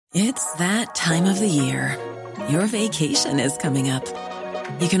It's that time of the year. Your vacation is coming up.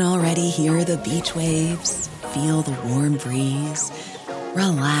 You can already hear the beach waves, feel the warm breeze,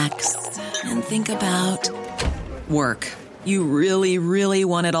 relax, and think about work. You really, really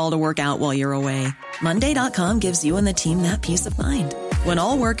want it all to work out while you're away. Monday.com gives you and the team that peace of mind. When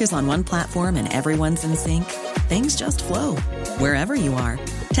all work is on one platform and everyone's in sync, things just flow. Wherever you are,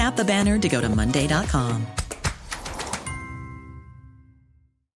 tap the banner to go to Monday.com.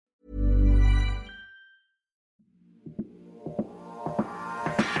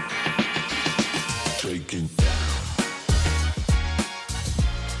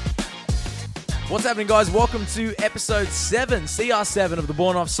 What's happening, guys? Welcome to episode 7, CR7 of the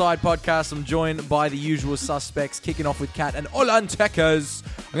Born Offside podcast. I'm joined by the usual suspects, kicking off with Kat and Olan Tekers.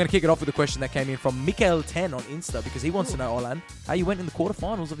 I'm going to kick it off with a question that came in from Mikael 10 on Insta because he wants to know, Olan, how you went in the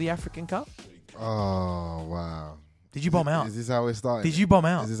quarterfinals of the African Cup. Oh, wow. Did you bomb out? Is this how it started? Did you bomb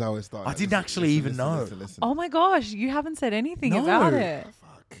out? Is this how it started? I didn't actually even know. Listen. Oh my gosh, you haven't said anything No. about it.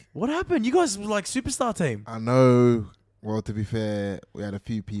 Fuck. What happened? You guys were like superstar team. I know. Well, to be fair, we had a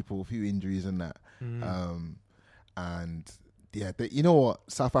few injuries and that. And yeah, you know what?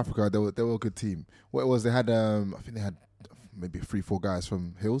 South Africa, they were a good team. What it was, they had, I think they had maybe 3-4 guys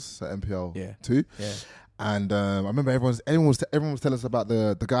from Hills at MPL 2. Yeah. And I remember everyone was telling us about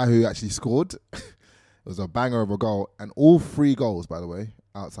the guy who actually scored. It was a banger of a goal, and all 3 goals, by the way,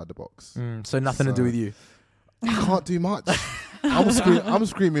 outside the box. So nothing to do with you. I can't do much. I'm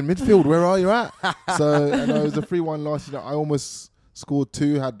screaming midfield. Where are you at? So and it was a 3-1 loss. You know, I almost scored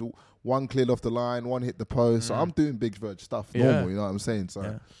 2. Had 1 cleared off the line, 1 hit the post. So I'm doing big verge stuff normal. You know what I'm saying?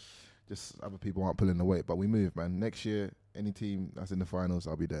 So just other people aren't pulling the weight, but we move, man. Next year, any team that's in the finals,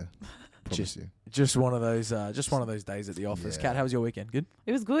 I'll be there. Promise you. Just one of those days at the office. Yeah. Kat, how was your weekend? Good.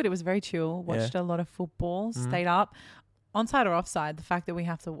 It was good. It was very chill. Watched a lot of football. Stayed up. Onside or offside, the fact that we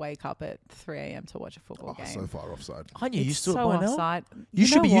have to wake up at 3 a.m. to watch a football game. So far offside. Aren't you It's used to it so by now? offside. You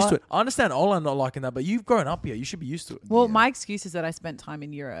should know be used to what? it. I understand Olan not liking that, but you've grown up here. You should be used to it. Well, Yeah. my excuse is that I spent time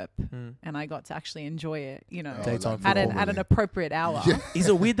in Europe and I got to actually enjoy it, Daytime at football. an appropriate hour. Yeah. Is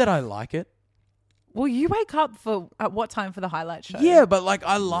it weird that I like it? Well, you wake up at what time for the highlight show? Yeah, but like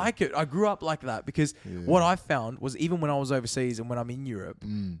I like it. I grew up like that because what I found was even when I was overseas and when I'm in Europe,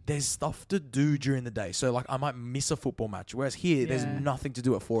 there's stuff to do during the day. So like I might miss a football match, whereas here there's Yeah. nothing to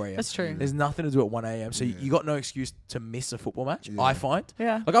do at 4 a.m. That's true. There's nothing to do at 1 a.m. So you got no excuse to miss a football match. Yeah. I find.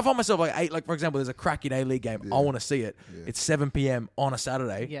 Yeah. Like I find myself like 8. Like for example, there's a cracking A-League game. I want to see it. Yeah. It's 7 p.m. on a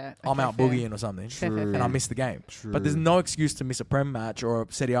Saturday. Yeah, I'm okay, out fair. boogieing or something, Fair, fair, and fair. I miss the game. True. But there's no excuse to miss a Prem match or a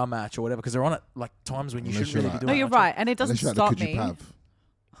Serie A match or whatever because they're on at like times when you Unless shouldn't really you're be No, doing. you're much. right, and it doesn't Unless you're at stop the me. Pav.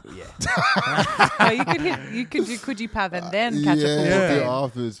 Yeah. No, you could do Coogee Pav and then catch a football Yeah. game.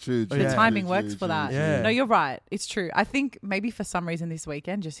 Afterwards, true. The timing works for that. Yeah. No, you're right. It's true. I think maybe for some reason this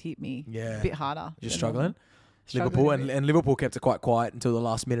weekend just hit me Yeah. a bit harder. You're than struggling. normal. Liverpool Struggling a bit. and Liverpool kept it quite quiet until the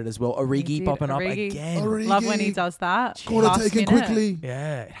last minute as well. He Origi did. popping up Origi. again. Origi. Love when he does that. Corner Last taken minute. quickly.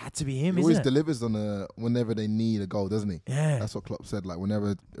 Yeah, it had to be him, He always isn't it? delivers whenever they need a goal, doesn't he? Yeah. That's what Klopp said. Like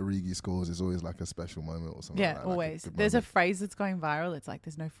whenever Origi scores, it's always like a special moment or something. Yeah, like always. good There's a moment. phrase that's going viral. It's like,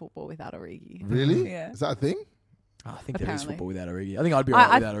 there's no football without Origi. Really? Yeah. Is that a thing? I think there is Apparently. football without Origi. I think I'd be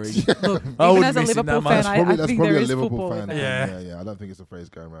alright without Origi. Look, I even wouldn't as a miss him that Liverpool much. fan, I That's think probably there a is Liverpool football fan. with thing. that. Yeah. I don't think it's a phrase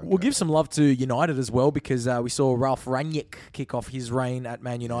going around. We'll give some love to United as well because we saw Ralph Rangnick kick off his reign at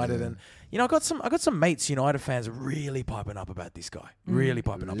Man United, and I got some mates United fans really piping up about this guy, really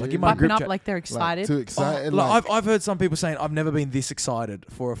piping up. Like in my Piping group up chat, like they're Like, excited. too excited. like, I've heard some people saying I've never been this excited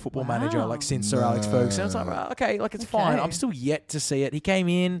for a football manager Wow. like since Sir Alex Ferguson. It's like okay, like it's fine. Okay. I'm still yet to see it. He came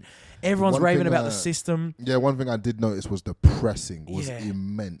in, everyone's One raving thing, about the system. yeah, one thing I did notice was the pressing was Yeah.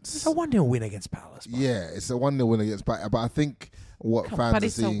 immense. It's a 1-0 win against Palace. bro. Yeah, it's a 1-0 win against Brighton, but I think what fans but are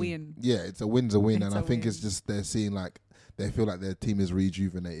it's a seeing, win. yeah, it's a win's a win, It's and a I think win. it's just they're seeing like they feel like their team is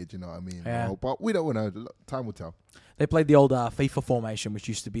rejuvenated. You know what I mean? Yeah. But we don't know. Time will tell. They played the old FIFA formation, which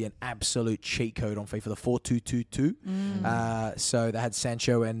used to be an absolute cheat code on FIFA, the 4-2-2-2. So they had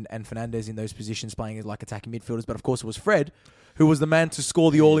Sancho and Fernandes in those positions playing as like attacking midfielders. But of course, it was Fred who was the man to score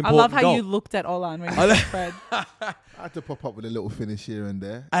the I all-important love how goal. you looked at Olan when you said Fred. I had to pop up with a little finish here and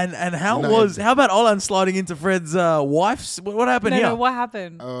there. And how No. how about Olan sliding into Fred's wife's? What happened here? No, what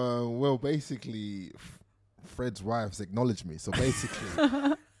happened? Well, basically, Fred's wife's acknowledged me. So basically,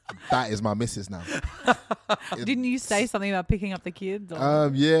 that is my missus now. Didn't you say something about picking up the kids? Or?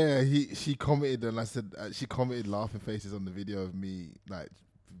 Yeah, she commented, and I said she commented laughing faces on the video of me like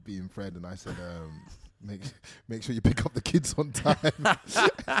being Fred, and I said Make sure you pick up the kids on time.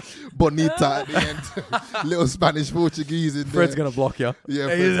 Bonita at the end. Little Spanish Portuguese in Fred's there. gonna block you. Yeah,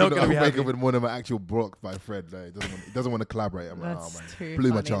 He's Fred's not gonna gonna be wake happy. up in the morning. I'm actual blocked by Fred. No, he doesn't want to collaborate. I'm like, That's oh man, too blew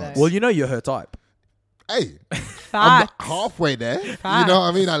my funny, chance. though. Well, you know you're her type. Hey, I'm Facts. halfway there. Facts. You know what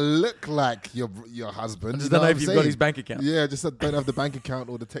I mean? I look like your husband. I just you don't know what if I'm you've got saying? his bank account. Yeah, just don't have the bank account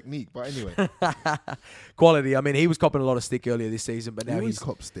or the technique. But anyway, Quality. I mean, he was copping a lot of stick earlier this season, but he now always he's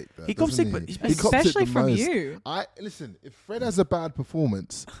cop stick. Though, he cops doesn't stick, but he? he's- He cops it Especially the from most. you. Listen. If Fred has a bad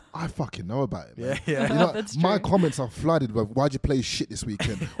performance, I fucking know about it. Man. Yeah. You know, That's my true. comments are flooded with why'd you play shit this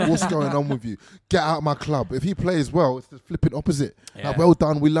weekend? What's going on with you? Get out of my club. If he plays well, it's the flipping opposite. Yeah. Like, well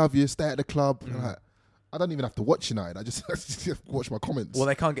done, we love you. Stay at the club. Like, I don't even have to watch United. I just watch my comments. Well,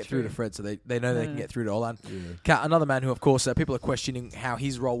 they can't get through to True. Fred, so they know they can get through to Olan. Yeah. Kat, another man who, of course, people are questioning how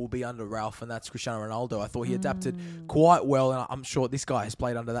his role will be under Ralph, and that's Cristiano Ronaldo. I thought he adapted quite well, and I'm sure this guy has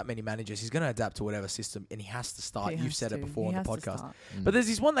played under that many managers. He's going to adapt to whatever system, and he has to start. He You've has said it to. before He on the has to podcast. start. But there's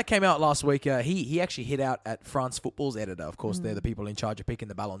this one that came out last week. He actually hit out at France Football's editor. Of course, they're the people in charge of picking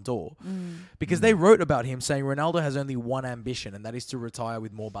the Ballon d'Or. Because they wrote about him saying Ronaldo has only one ambition, and that is to retire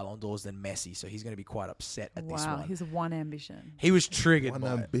with more Ballon d'Ors than Messi. So he's going to be quite upset at this Wow, one. his one ambition. He was triggered One by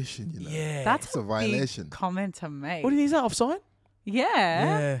it. ambition, you know. Yeah. That's a big violation. comment to make. What do you think? Is that offside?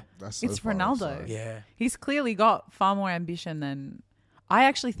 Yeah. That's so It's far Ronaldo. offside. Yeah. He's clearly got far more ambition than. I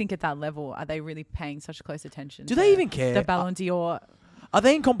actually think at that level, are they really paying such close attention? Do to they even care? The Ballon d'Or. Are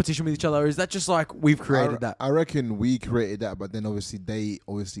they in competition with each other, or is that just like we've created that? I reckon we created that, but then obviously they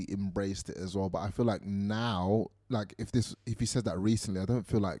embraced it as well. But I feel like now, like if he said that recently, I don't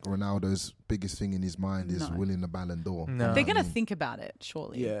feel like Ronaldo's biggest thing in his mind is No. winning the Ballon d'Or. No. They're going to think about it,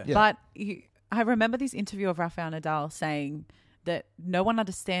 surely. Yeah. Yeah. But I remember this interview of Rafael Nadal saying that no one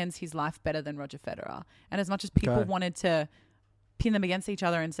understands his life better than Roger Federer. And as much as people Okay. wanted to pin them against each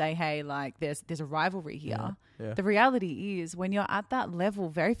other and say, hey, like there's a rivalry here. Yeah. The reality is when you're at that level,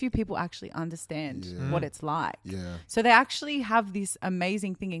 very few people actually understand what it's like. Yeah. So they actually have this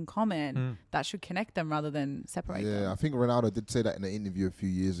amazing thing in common that should connect them rather than separate them. Yeah, I think Ronaldo did say that in an interview a few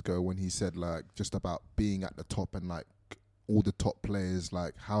years ago when he said like just about being at the top and like all the top players,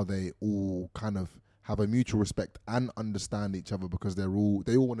 like how they all kind of have a mutual respect and understand each other because they all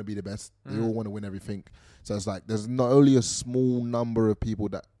want to be the best. They all want to win everything. So it's like there's not only a small number of people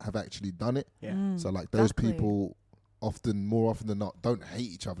that have actually done it. Yeah. So like those Exactly. people more often than not don't hate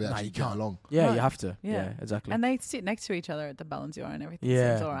each other. They No, actually you get can't. along. Yeah, Right. you have to. Yeah. Yeah, exactly. And they sit next to each other at the Ballon d'Or and everything.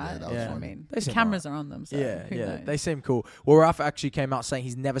 Yeah. Seems all right. Yeah, that was I funny. mean, They the seem cameras are on them. So yeah, who yeah, knows? they seem cool. Well, Ralph actually came out saying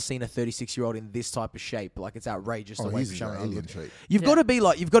he's never seen a 36-year-old in this type of shape. Like it's outrageous the Oh, way he's in Cristiano that Ronaldo alien looks. shape. You've Yeah.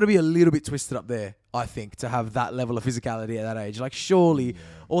 got to be a little bit twisted up there, I think, to have that level of physicality at that age. Like surely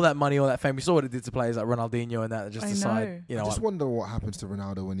all that money, all that fame, we saw what it did to players like Ronaldinho and that just I decide, know. you know, I just like, wonder what happens to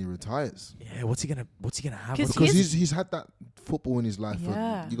Ronaldo when he retires. yeah, what's he gonna have? 'Cause Because His- he's had that football in his life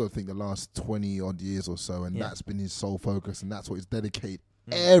Yeah. for, you got to think, the last 20 odd years or so, and Yeah. that's been his sole focus, and that's what he's dedicated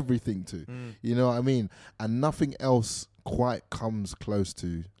everything to. You know what I mean? And nothing else quite comes close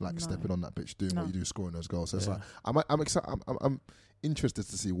to like No. stepping on that pitch, doing No. what you do, scoring those goals. So it's Yeah. like I'm excited. I'm interested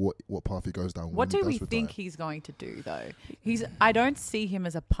to see what path he goes down. What when do he we does think retire. he's going to do though? I don't see him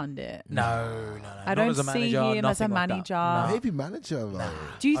as a pundit. No. I Not don't as a see manager, him as a nothing like that. manager. No. Maybe manager though.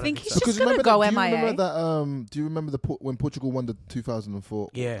 Do you I don't think think he's so. just going to go do you MIA? remember that? Do you remember when Portugal won the 2004?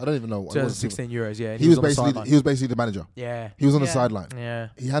 Yeah. I don't even know. It wasn't 2016 Euros, yeah. and He was on the basically sideline. the manager. Yeah. He was on the Yeah. sideline. Yeah.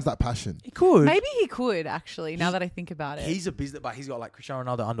 He had that passion. He could. Maybe he could actually. Now that I think about it, He's a business, but he's got like Cristiano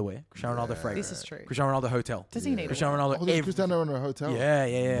Ronaldo underwear, Cristiano Ronaldo fragrance, this is true. Cristiano Ronaldo hotel. Does he need Cristiano it? Ronaldo Oh, there's every- Cristiano in a hotel.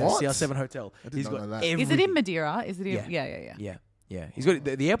 Yeah. What? CR7 hotel. I did He's not got know that. every. Is it in Madeira? Is it in? Yeah. Yeah. Yeah. He's got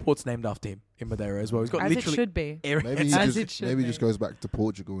the airport's named after him in Madeira as well. He's got As it literally should be. Maybe he As it just should maybe be. just goes back to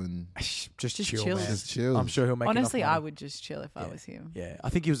Portugal and just chill, chill. man. just chill. I'm sure he'll make Honestly, enough I money. would just chill if I was him. Yeah, I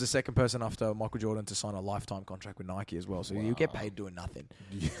think he was the second person after Michael Jordan to sign a lifetime contract with Nike as well. So you get paid doing nothing.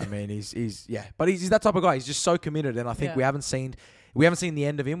 I mean, he's but he's that type of guy. He's just so committed, and I think Yeah. we haven't seen the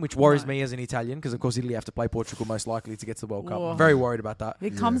end of him, which worries No. me as an Italian because of course Italy have to play Portugal most likely to get to the World Cup. Whoa. I'm very worried about that.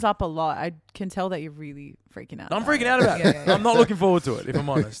 It Yeah. comes up a lot. I can tell that you're really freaking out. I'm about freaking out about it. Yeah. I'm not looking forward to it, if I'm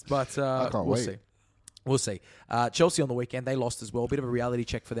honest. But I can't we'll wait. see. We'll see. Chelsea on the weekend, they lost as well. Bit of a reality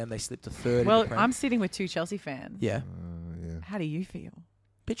check for them. They slipped to third. Well, in the Prem. I'm sitting with two Chelsea fans. yeah, How do you feel?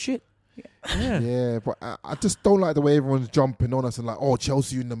 bit shit. Yeah, but I just don't like the way everyone's jumping on us and like, oh,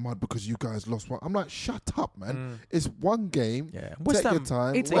 Chelsea in the mud because you guys lost one. I'm like, shut up, man. It's one game. Yeah. Take your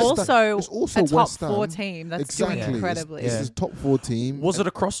time. It's West also, Ham- it's also a top West Ham. 4 team that's doing Exactly. incredibly. It's a top 4 team. Was it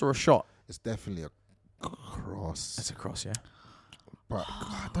a cross or a shot? It's definitely a cross. It's a cross, yeah. but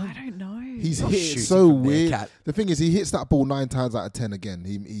I I don't know. He's Not hit it shooting so from there, weird. Cat. The thing is, he hits that ball 9 times out of 10 again.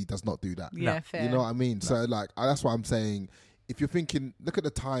 He does not do that. Yeah, No. fair. You know what I mean? So like that's what I'm saying. If you're thinking, look at the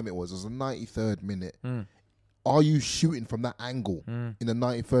time it was. It was the 93rd minute. Are you shooting from that angle in the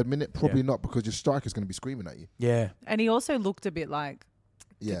 93rd minute? Probably not, because your striker's going to be screaming at you. Yeah. And he also looked a bit like,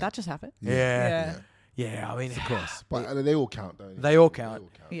 Yeah, did that just happen? Yeah. Yeah. Yeah, I mean, of course. But they all count, don't They all count.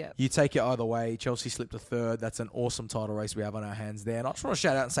 Yeah. You take it either way. Chelsea slipped a third. That's an awesome title race we have on our hands there. And I just want to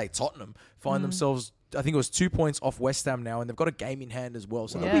shout out and say Tottenham find themselves, I think it was 2 points off West Ham now, and they've got a game in hand as well.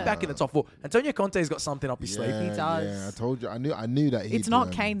 So they'll be Yeah. back in the top 4. Antonio Conte's got something up his sleeve. He does. Yeah, I told you. I knew that he'd It's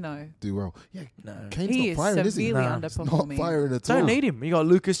not Kane, though. do well. Yeah, No. Kane's He not is firing, is he? severely No. He's not underperforming. firing at all. Don't need him. You got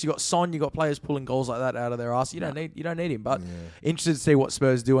Lucas, you got Son, you got players pulling goals like that out of their ass. You don't need him. But interested to see what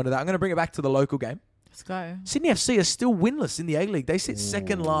Spurs do under that. I'm going to bring it back to the local game. Let's go. Sydney FC are still winless in the A-League. They sit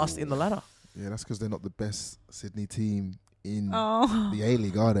second last in the ladder. Yeah, that's because they're not the best Sydney team in Oh. the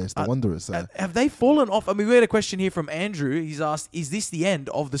A-League, are they? It's the Wanderers. So. Have they fallen off? I mean, we had a question here from Andrew. He's asked, is this the end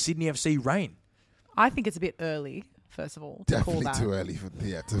of the Sydney FC reign? I think it's a bit early, first of all, to Definitely call that. too early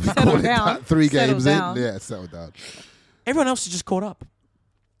to Settle call it down. that. 3 Settle games down. in. Yeah, settle down. Everyone else has just caught up.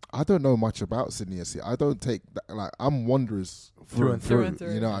 I don't know much about Sydney FC. I don't take that, like, I'm Wanderers through and through.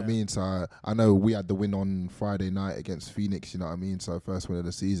 You know what I mean? So I know we had the win on Friday night against Phoenix. You know what I mean? So first win of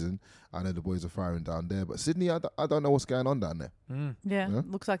the season. I know the boys are firing down there, but Sydney, I don't know what's going on down there. Yeah, Yeah.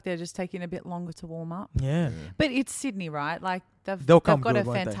 looks like they're just taking a bit longer to warm up. Yeah. But it's Sydney, right? Like They'll come got good, a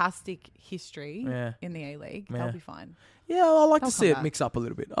won't they? fantastic history Yeah. in the A-League. Yeah. They'll be fine. Yeah, I like to They'll see come it back. mix up a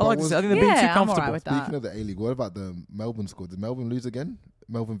little bit. I But like to see. I think they're being too Yeah, I'm comfortable. alright with that. Speaking of the A-League, what about the Melbourne score? Did Melbourne lose again?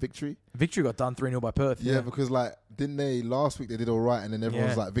 Melbourne victory? Victory got done 3-0 by Perth. Yeah, because like, didn't they last week they did all right, and then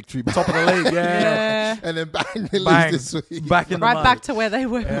everyone's Yeah. like victory Top of the league. Yeah. Yeah. and then bang, they Bang. lose this week. Back in the Right mud. back to where they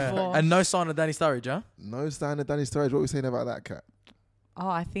were Yeah. before. And no sign of Danny Sturridge, huh? No stand of Danny Sturridge. What are we saying about that, Cat? Oh,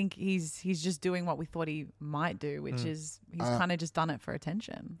 I think he's just doing what we thought he might do, which is he's kind of just done it for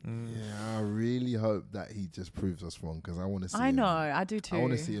attention. Yeah, I really hope that he just proves us wrong, because I want to see. I him. know, I do too. I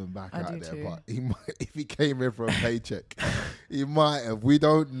want to see him back I out do there, too. but he might, if he came here for a paycheck, he might have. We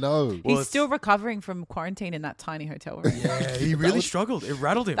don't know. He's still recovering from quarantine in that tiny hotel room. Yeah, he really struggled. It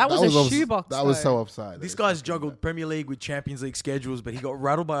rattled him. That was a shoebox. That was though. so offside. This guy's juggled Premier League with Champions League schedules, but he got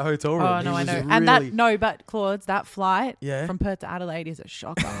rattled by a hotel room. Oh He no, I was know. really- And that but Claude, that flight Yeah. from Perth to Adelaide is a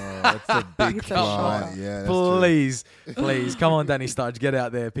shocker. Oh, that's a big It's a flight. shocker. Yeah, that's true. Please, come on, Danny Sturridge, get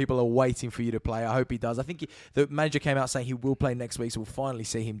out there. People are waiting for you to play. I hope he does. I think the manager came out saying he will play next week, so we'll finally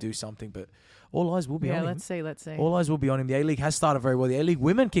see him do something. But all eyes will be Yeah, on him. let's see. All eyes will be on him. The A-League has started very well. The A-League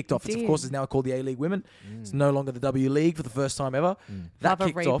Women kicked off. It's, of did. course, is now called the A-League Women. It's no longer the W League for the first time ever. That Another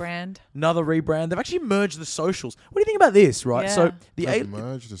kicked off. rebrand. Another rebrand. They've actually merged the socials. What do you think about this, right? Yeah. So the They've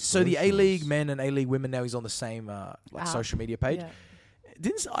merged the the socials. A-League Men and A-League Women now is on the same App. social media page. Yeah.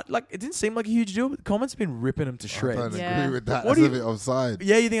 It didn't seem like a huge deal. But the comments have been ripping them to I shreds. don't Yeah. agree with that. What That's do a bit offside.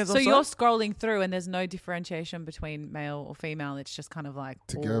 Yeah, you think that's So offside? you're scrolling through and there's no differentiation between male or female. It's just kind of like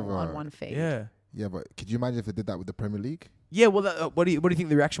Together. all on one feed. Yeah. Yeah, but could you imagine if they did that with the Premier League? Yeah, well, what do you think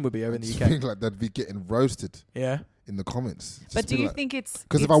the reaction would be over in I the just UK? think like they'd be getting roasted Yeah. in the comments. But do you think it's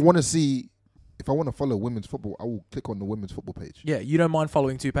Because if I want to see, if I want to follow women's football, I will click on the women's football page. Yeah, you don't mind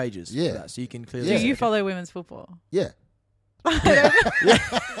following two pages. for Yeah. that, so you can clearly. do Yeah. you follow women's football? Yeah. Quite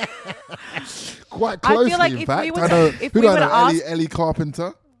I feel closely, like in if fact. we were I to- know, if who we do I were to know? ask- Ellie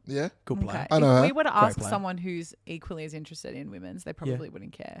Carpenter. Yeah. Good player. Okay. I know If her. we were to Great ask player. someone who's equally as interested in women's, they probably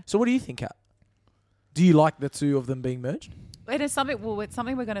wouldn't care. So what do you think, Kat? Do you like the two of them being merged? It is something. Well, it's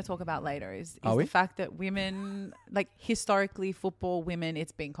something we're going to talk about later. Is Are we? the fact that women, like historically, football women,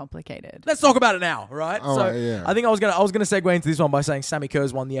 it's been complicated. Let's talk about it now, right? All so right, yeah. I think I was gonna segue into this one by saying Sammy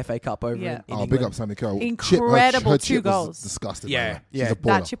Kerr's won the FA Cup over Yeah. in Oh, England. big up Sammy Kerr. Incredible her two chip was goals. Disgusting. Yeah, by the way. yeah. She's a baller.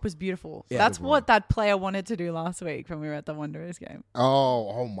 That chip was beautiful. Yeah. That's Good what that player wanted to do last week when we were at the Wanderers game.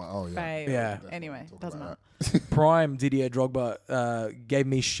 Oh my. Oh yeah. Failed. Yeah. Anyway, Talk doesn't about matter. Prime Didier Drogba gave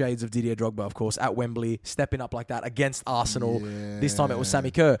me shades of Didier Drogba, of course, at Wembley, stepping up like that against Arsenal. This time it was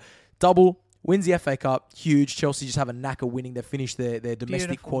Sammy Kerr. Double, wins the FA Cup, huge. Chelsea just have a knack of winning. They finished their domestic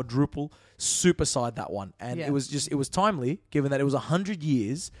Beautiful. quadruple. Super side that one. And Yeah. it was timely, given that it was 100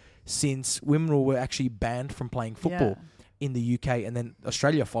 years since women were actually banned from playing football in the UK. And then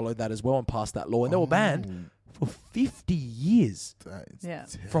Australia followed that as well and passed that law. And they were banned for 50 years Yeah.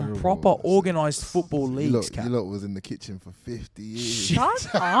 from terrible. proper organised football leagues, You Kat. lot was in the kitchen for 50 years.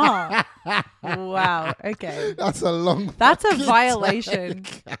 Shut up. Wow. Okay. That's a long. That's a fucking violation.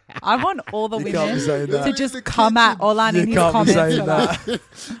 time. I want all the You can't be women saying that. to just come at Olan You in his can't be comments. saying for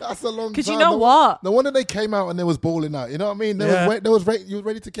that. That's a long time. Because you know what? No wonder they came out and they was balling out. You know what I mean? You were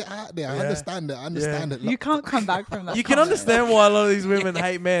ready to get out there. I Yeah. understand it. You can't come back from that. You can comment. understand why a lot of these women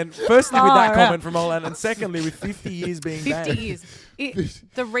hate men. Firstly, with that Far comment out. from Olan, and secondly, with 50 years being 50 banned. years.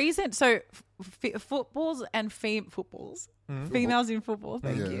 The reason, footballs and females in football.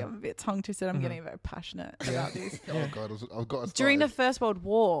 Thank Yeah. you. I'm a bit tongue twisted. I'm getting very passionate about this. Oh God, I've got to During the First World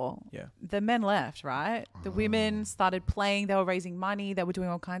War, Yeah. the men left, right? The women started playing. They were raising money. They were doing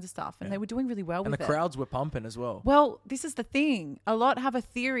all kinds of stuff, and they were doing really well And with the it. crowds were pumping as well. Well, this is the thing. A lot have a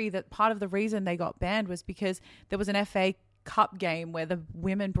theory that part of the reason they got banned was because there was an FA Cup game where the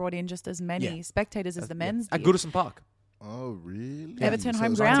women brought in just as many Yeah. spectators as the men's At did. Goodison Park. Oh really? Everton So home it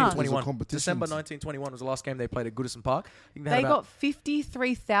was ground. a 1921. competition. December 1921 was the last game they played at Goodison Park. I think They had about- got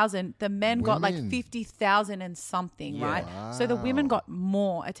 53,000. The men got like Women. 50,000 and something, Yeah. right? So the women Wow. got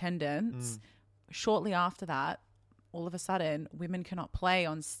more attendance. Shortly after that, all of a sudden, women cannot play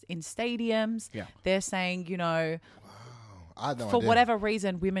in stadiums. Yeah. They're saying, I had no for idea. whatever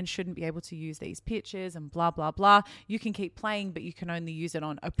reason, women shouldn't be able to use these pitches and blah, blah, blah. You can keep playing, but you can only use it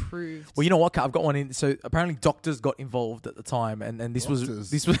on approved. Well, you know what? Kat? I've got one in. So apparently, doctors got involved at the time, and this was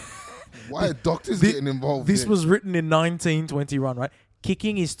Doctors? Why are doctors getting involved? this here? was written in 1921, right?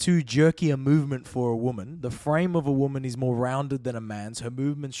 Kicking is too jerky a movement for a woman. The frame of a woman is more rounded than a man's. Her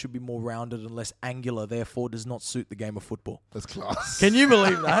movements should be more rounded and less angular, therefore does not suit the game of football. That's class. Can you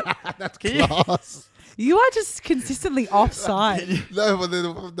believe that? That's Can you- class. You are just consistently offside. No, but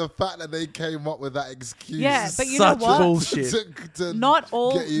the fact that they came up with that excuse. Yeah, but you Such know what? bullshit. to Not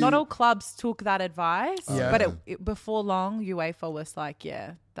all get you- clubs took that advice, Yeah. but before long, UEFA was like,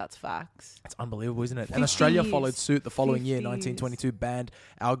 yeah, that's facts. It's unbelievable, isn't it? 50 And Australia years. followed suit the following year, 50 years. 1922, banned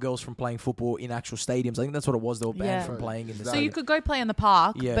our girls from playing football in actual stadiums. I think that's what it was. They were banned Yeah. from playing in the So stadium. you could go play in the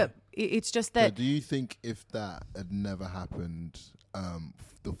park, Yeah. but it's just So that do you think if that had never happened,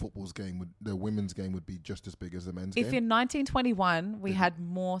 the women's game would be just as big as the men's if game? in 1921 we had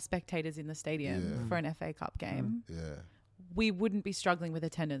more spectators in the stadium Yeah. for an FA Cup game, Yeah. we wouldn't be struggling with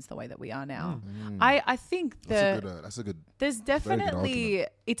attendance the way that we are now. Mm. I think That's a good. there's very good definitely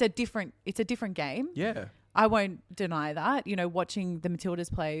it's a different game. yeah. I won't deny that. Watching the Matildas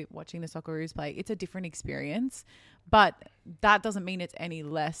play, watching the Socceroos play, it's a different experience. But that doesn't mean it's any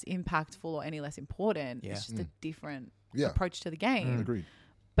less impactful or any less important. Yeah. It's just a different Yeah. approach to the game. Agreed.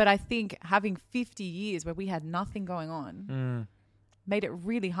 But I think having 50 years where we had nothing going on made it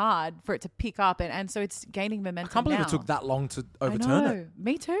really hard for it to pick up. And so it's gaining I momentum can't believe now. it took that long to I overturn know. it.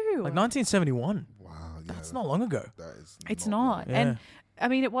 Me too. Like 1971. Wow. Yeah, That's not long ago. That is. It's not. Yeah. And I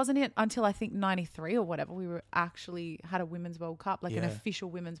mean, it wasn't until I think 93 or whatever, we were actually had a Women's World Cup, like an Yeah.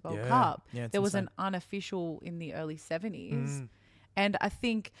 official Women's World Yeah. Cup. Yeah, it's there was insane. an unofficial in the early 70s. Mm. And I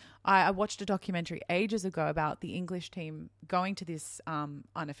think I watched a documentary ages ago about the English team going to this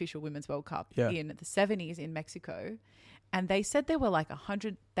unofficial Women's World Cup Yeah. in the 70s in Mexico. And they said there were like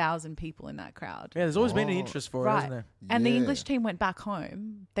 100,000 people in that crowd. Yeah, there's always been an Oh. interest for it, Right. hasn't there? And the Yeah. English team went back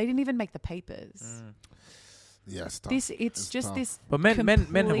home. They didn't even make the papers. Yeah, it's tough. It's just tough. this. But men have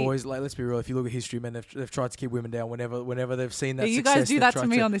complete- always, like, let's be real. If you look at history, men they've tried to keep women down whenever they've seen that. Yeah, you success, guys do they've that to tried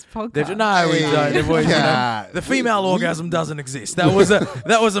me on this they've- podcast. No, we Hey. don't. They've always, Yeah. the female orgasm doesn't exist. That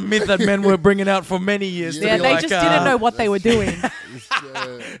was a myth that men were bringing out for many years. Yeah, to Yeah, be they like, just didn't know what they were doing.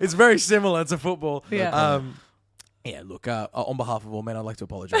 It's very similar to football. Yeah. Yeah, look, on behalf of all men, I'd like to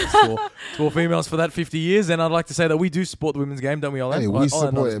apologise to all females for that 50 years, and I'd like to say that we do support the women's game, don't we, all? Hey, we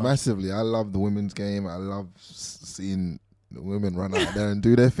support it massively. I love the women's game. I love seeing the women run out there and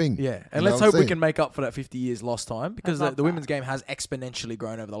do their thing. Yeah, and You know let's what I'm hope we saying? can make up for that 50 years lost time, because the love that. women's game has exponentially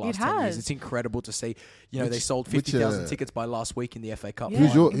grown over the last 10 years. has. It's incredible to see. They Which- sold which, 50,000 tickets by last week in the FA Cup. Yeah.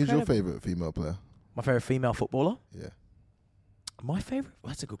 Who's your incredible. favorite female player? My favourite female footballer? Yeah. My favourite?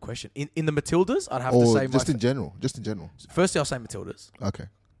 That's a good question. In the Matildas, I'd have to Or say just in general. Just in general. firstly, I'll say Matildas. Okay.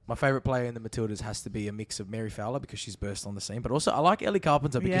 My favourite player in the Matildas has to be a mix of Mary Fowler, because she's burst on the scene, but also I like Ellie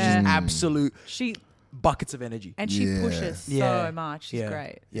Carpenter because Yeah. she's absolute She buckets of energy. and she Yeah. pushes Yeah. so much. She's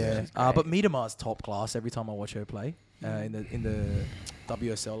great. Yeah, She's great. but Miedema's top class every time I watch her play in the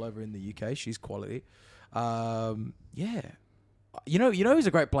WSL over in the UK. She's quality. Yeah, you know who's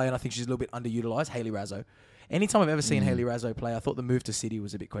a great player, and I think she's a little bit underutilized. Hayley Razzo. Anytime I've ever seen Hayley Razzo play, I thought the move to City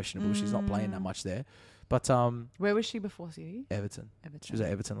was a bit questionable. She's not playing that much there, but Where was she before City? Everton. Everton. She was at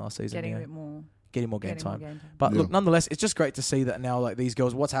Everton last season. Getting yeah. a bit more Getting more game getting more time. game time. But Yeah. look, nonetheless, it's just great to see that now, like, these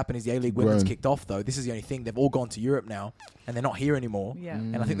girls, what's happened is the A-League Women's Grown. kicked off, though. This is the only thing. They've all gone to Europe now, and they're not here anymore. Yeah.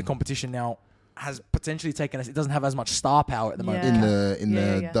 And I think the competition now has potentially taken us. It doesn't have as much star power at the moment. Yeah. In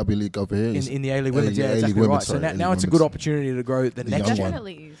the W League over here. In the A-League Women's, A-League exactly Women's, right. So sorry, now A-League it's a good Women's. opportunity to grow the The next young gen. one.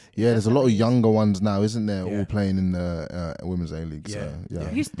 Definitely is. Yeah, there's a lot of Definitely is. younger ones now, isn't there? Yeah. All playing in the Women's A-League. Yeah. So,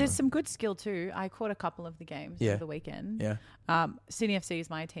 yeah. There's some good skill too. I caught a couple of the games Yeah. over the weekend. Yeah, Sydney FC is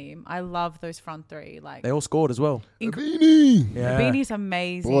my team. I love those front three. Like they all scored as well. Beanie. Yeah, Beanie's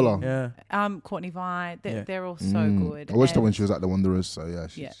amazing. Baller. yeah. Courtney Vine, Yeah. they're all so good. I watched her And when she was at the Wanderers. So yeah,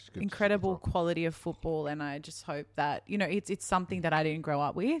 she's yeah, good. incredible quality of football, and I just hope that it's something that I didn't grow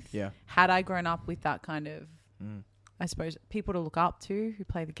up with. Yeah. Had I grown up with that kind of, I suppose, people to look up to who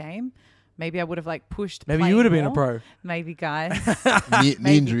play the game, maybe I would have like pushed. Maybe you playing would have been a more. pro. Maybe, guys. Knee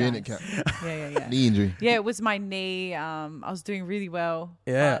Maybe, injury, innit, guys. Cat? Yeah. Knee injury. Yeah, it was my knee. I was doing really well.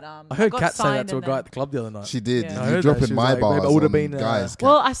 Yeah, but, I heard got Kat say that signed to a and guy then- at the club the other night. She did. Yeah. I You heard dropping that. She was my like, bars maybe I would have on been, guys. Cat.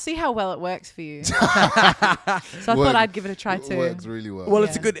 Well, I see how well it works for you, so I thought I'd give it a try It too. works really well. Well,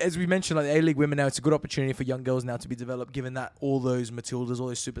 it's a Yeah. good, as we mentioned, like the A-League women now, it's a good opportunity for young girls now to be developed, given that all those Matildas, all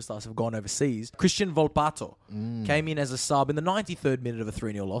those superstars have gone overseas. Christian Volpato came in as a sub in the 93rd minute of a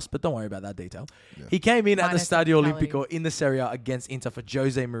 3-0 loss, but don't worry about that detail. He came in at the Minor Stadio technicality. Olimpico in the Serie A against Inter for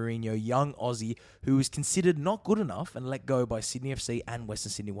Jose Mourinho, young Aussie, who was considered not good enough and let go by Sydney FC and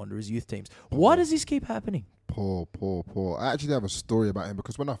Western Sydney Wanderers youth teams. Why does this keep happening? Poor. I actually have a story about him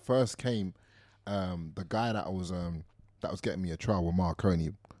because when I first came, the guy that was getting me a trial with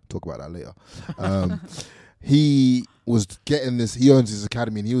Marconi, talk about that later. He was getting this. He owns his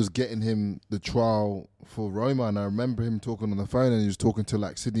academy, and he was getting him the trial for Roma. And I remember him talking on the phone, and he was talking to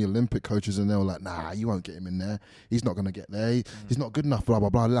like Sydney Olympic coaches, and they were like, "Nah, you won't get him in there. He's not gonna get there. He's not good enough." Blah blah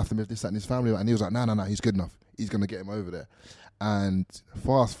blah. They left him with this, that, and his family, and he was like, "No, he's good enough. He's gonna get him over there." And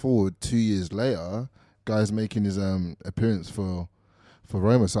fast forward 2 years later, guy's making his appearance for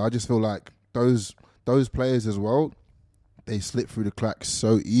Roma. So I just feel like those players as well, they slip through the cracks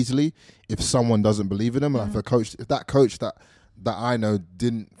so easily if someone doesn't believe in them. And if that coach that I know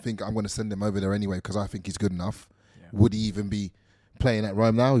didn't think I'm going to send him over there anyway because I think he's good enough, would he even be playing at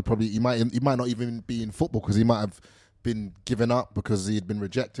Rome now? He might not even be in football because he might have been given up because he had been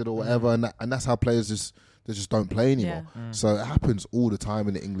rejected or whatever. And that's how players just don't play anymore. Yeah. So it happens all the time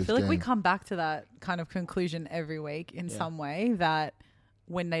in the English I feel like game. we come back to that kind of conclusion every week in some way, that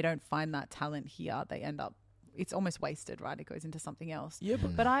when they don't find that talent here, they end up, it's almost wasted, right? It goes into something else. Yeah,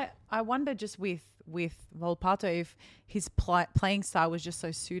 But I wonder just with Volpato if his playing style was just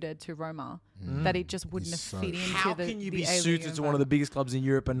so suited to Roma that it just wouldn't He's have so fit into How the can you the be A-League suited to one of the biggest clubs in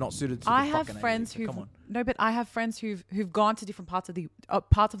Europe and not suited to the I have fucking friends A-League? Come on. I have friends who've gone to different parts of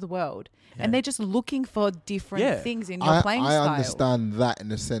the world, and they're just looking for different things in your playing I style. understand that in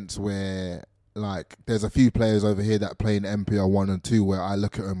the sense where, like, there's a few players over here that play in MPL 1 and 2 where I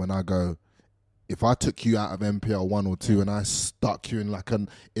look at them and I go, if I took you out of MPL 1 or 2 and I stuck you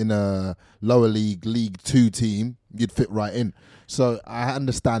in a lower League 2 team, you'd fit right in. So I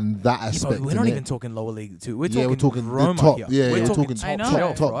understand that Yeah, aspect. but we're not even talking lower league too. We're talking the Roma top. here. Yeah, we're we're talking talking top I know.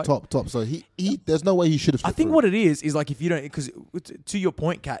 shelf, right? top. So he there's no way he should have. I think what it is like if you don't, because to your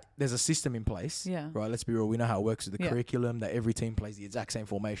point, Kat, there's a system in place. Yeah. Right. Let's be real. We know how it works with the curriculum. That every team plays the exact same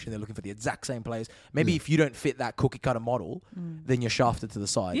formation. They're looking for the exact same players. Maybe if you don't fit that cookie cutter model, then you're shafted to the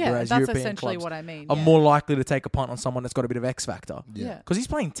side. Yeah, Whereas that's European essentially clubs what I mean. are yeah. more likely to take a punt on someone that's got a bit of X factor. Yeah. Because he's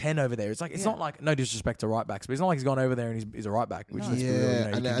playing 10 over there. It's like it's not like, no disrespect to right backs, but it's not like he's gone over there and he's a right back. Which let's be real, you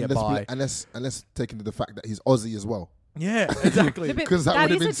know, you can get by. and let's take into the fact that he's Aussie as well. Yeah, exactly. Yeah, but 'Cause that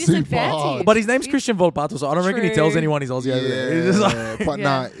would have is been a super disadvantage. hard. But his name's Christian Volpato, so I don't reckon he tells True. anyone he's Aussie over there. He's just like, But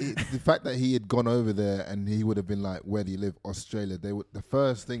Yeah. the fact that he had gone over there and he would have been like, where do you live? Australia. The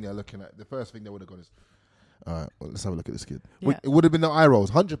first thing they're looking at, the first thing they would have gone is, all right, well, let's have a look at this kid. Yeah. It would have been the eye rolls,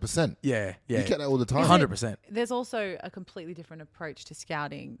 100%. yeah. You get that all the time. 100%. There's also a completely different approach to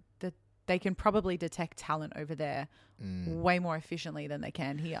scouting that they can probably detect talent over there way more efficiently than they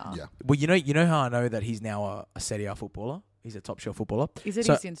can here. Yeah. Well, you know how I know that he's now a Serie A footballer? He's a top shelf footballer. Is it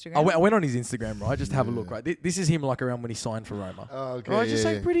So his Instagram? I went on his Instagram, right? Just to have a look, right? This is him like around when he signed for Roma. Oh, okay. Right, just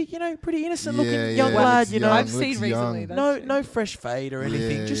yeah, like pretty innocent looking Yeah, young yeah, lad, looks you know. young, I've seen looks recently. young. That's No fresh fade or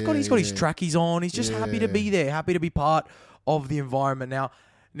anything. Yeah, Just he's got his yeah. trackies on. He's just happy to be Yeah. there, happy to be part of the environment.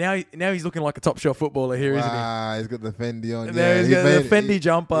 Now he's looking like a top shelf footballer here, isn't he? Wow, he's got the Fendi on. And there he's got the Fendi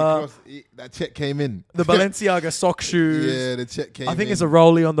jumper, That check came in. the Balenciaga sock shoes. Yeah, the check came in. I think it's a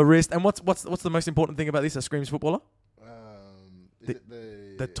rollie on the wrist. And what's the most important thing about this? A Screams footballer? Is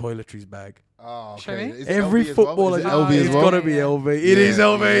it The toiletries bag. Oh, Show okay. me. Is it Every LV as well? footballer, Is it Oh, LV as it's well? got to be Yeah. LV. It is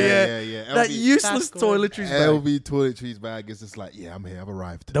LV, yeah. yeah. That LV, useless That's good. toiletries bag. LV toiletries bag is just like, yeah, I'm here. I've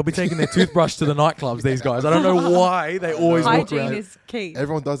arrived. They'll be taking their toothbrush to the nightclubs, these guys. I don't know why they always walk Hygiene around. is key.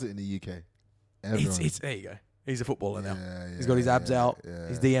 Everyone does it in the UK. Everyone. It's there you go. He's a footballer now. Yeah, He's got his abs out. yeah.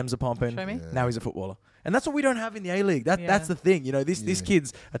 His DMs are pumping. Show me. Yeah. Now he's a footballer. And that's what we don't have in the A-League. That's the thing. You know, this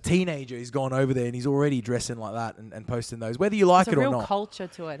kid's a teenager. He's gone over there and he's already dressing like that and posting those, whether you like There's it a or real not. culture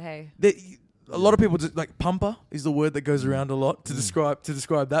to it, hey. A lot of people just like pumper is the word that goes around a lot to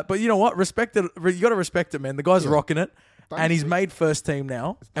describe that. But you know what? Respect it. You got to respect it, man. The guy's rocking it. And he's made first team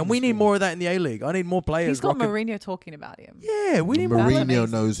now. And we need more of that in the A-League. I need more players. He's got rocking. Mourinho talking about him. Yeah, we need more. That's Mourinho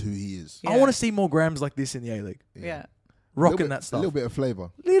amazing. knows who he is. Yeah. I want to see more Grams like this in the A-League. Yeah. Rocking that stuff. A little bit of flavour.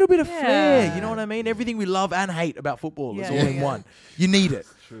 Little bit of Yeah. flair. You know what I mean? Everything we love and hate about football is Yeah, all yeah, in yeah. one. You need it.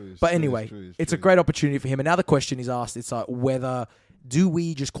 True, But anyway, it's a great opportunity for him. And now the question is asked, it's like whether do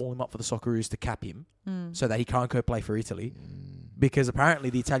we just call him up for the Socceroos to cap him so that he can't go play for Italy? Because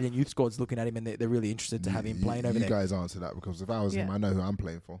apparently the Italian youth squad's looking at him and they're really interested to have him playing over You there. guys answer that because if I was him, Yeah. I know who I'm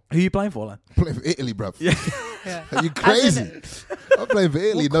playing for. Who are you playing for, Lan? I'm playing for Italy, bruv. Yeah. Yeah. Are you crazy? I'm playing for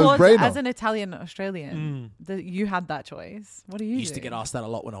Italy, Well, no Claude, brainer. as an Italian Australian, you had that choice. What do you Used to do? get asked that a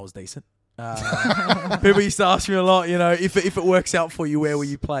lot when I was decent. People used to ask me a lot, you know, if it works out for you, where will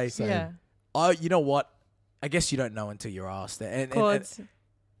you play? Yeah. You know what? I guess you don't know until you're asked. And Claude,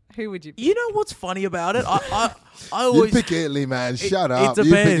 who would you pick? you know what's funny about it? I You always pick Italy, man. Shut it up. You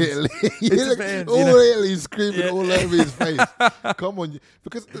depends. pick Italy. It You look- depends, all you know. Italy screaming Yeah. all over his face. Come on.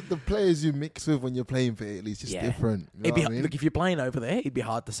 Because the players you mix with when you're playing for Italy is just Yeah. different. You know It'd be, what I mean? look, if you're playing over there, it'd be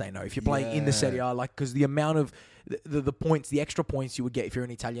hard to say no. If you're playing in the Yeah. Serie A, like, because the amount of the points, the extra points you would get if you're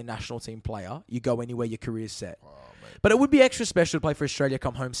an Italian national team player, you go anywhere, your career's set. But it would be extra special to play for Australia,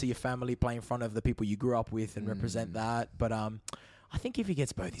 come home, see your family, play in front of the people you grew up with and represent that. But I think if he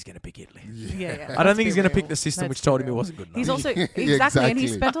gets both, he's going to pick Italy. Yeah. I don't think he's going to to pick the system which told him he wasn't good enough. He's also Yeah, exactly, and he exactly.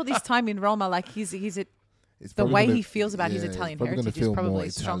 spent all this time in Roma. Like he's It's the probably way gonna- he feels about his yeah, Italian probably gonna heritage is feel probably more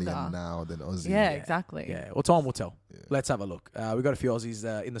Italian stronger. now than Aussie. Yeah, exactly. Yeah, well, time will tell. Let's have a look. We've got a few Aussies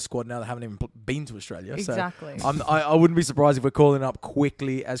in the squad now that haven't even been to Australia. Exactly. So I wouldn't be surprised if we're calling up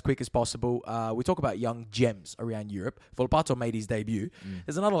as quick as possible. We talk about young gems around Europe. Volpato made his debut.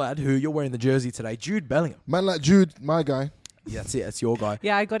 There's another lad who you're wearing the jersey today, Jude Bellingham. Man like Jude, my guy. Yeah, that's it. That's your guy.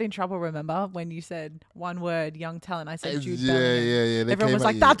 Yeah, I got in trouble, remember, when you said one word, young talent. I said Jude Yeah. Bellingham. They Everyone came was at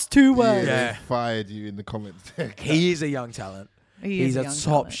like, you. that's 2 words. Yeah, Yeah. they fired you in the comments. He is a young talent. He's a young top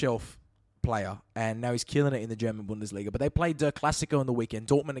talent. shelf player, and now he's killing it in the German Bundesliga. But they played Der Clasico on the weekend,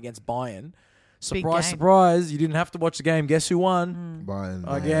 Dortmund against Bayern. Surprise, game. surprise! You didn't have to watch the game. Guess who won Bayern,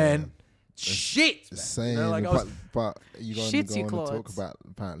 again? Shit. The same, No, like, I was- but you going Shits to you, go on and talk Claude. about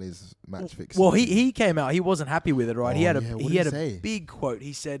apparently his match fixing. Well, he came out. He wasn't happy with it, right? He Oh, had a yeah, what he did had he a say? big quote.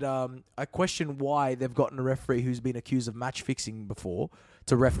 He said, "I question why they've gotten a referee who's been accused of match fixing before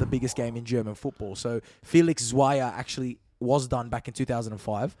to ref the biggest game in German football." So Felix Zweier actually was done back in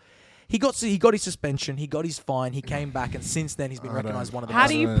 2005. He got his suspension. He got his fine. He came back, and since then he's been I don't- recognised one of the How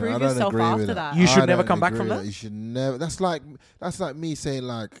best. do you I don't- prove I don't yourself agree with after that. that? You should I never don't come back agree from with that? You should never. That's like me saying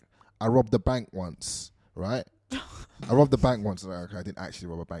like I robbed the bank once, right? I robbed the bank once. Like, okay, I didn't actually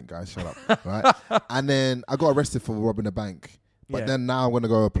rob a bank, guys. Shut up, right? And then I got arrested for robbing a bank. But Yeah. then now I'm gonna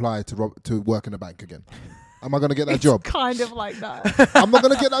go apply to work in a bank again. Am I gonna get that job? Kind of like that. I'm not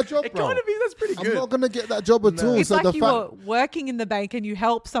gonna get that job, It bro. kind of is. That's pretty I'm good. not gonna get that job at all. It's so like the you fact, were working in the bank and you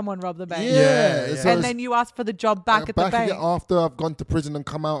help someone rob the bank. yeah, Yeah. so And it's- then you ask for the job back at the back bank. again after I've gone to prison and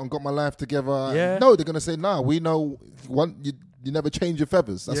come out and got my life together. Yeah. No, they're gonna say, "Nah, we know you never change your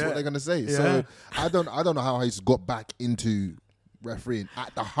feathers." That's Yeah. what they're gonna say. Yeah. So I don't know how he's got back into refereeing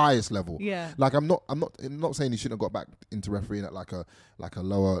at the highest level. Yeah. Like I'm not saying he shouldn't have got back into refereeing at like a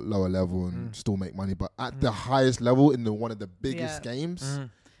lower level and still make money, but at the highest level in one of the biggest Yeah. games,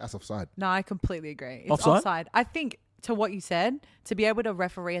 that's offside. No, I completely agree. It's Offside? offside. I think to what you said, to be able to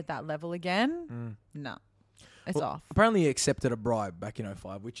referee at that level again, no. It's off. Apparently, he accepted a bribe back in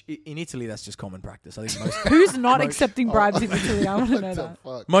 05, which in Italy that's just common practice. I think most Who's not accepting bribes in Italy? I want to know What the that.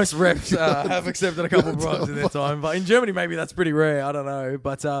 fuck? most refs have accepted a couple of bribes in their time, but in Germany maybe that's pretty rare. I don't know.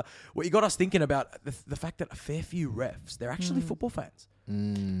 But what you got us thinking about the fact that a fair few refs, they're actually football fans.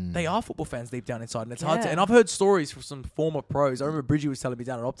 They are football fans deep down inside, and it's hard to. Yeah. And I've heard stories from some former pros. I remember Bridgie was telling me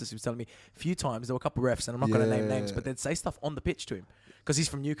down at Optus, he was telling me a few times there were a couple of refs, and I'm not going to name names, Yeah. but they'd say stuff on the pitch to him because he's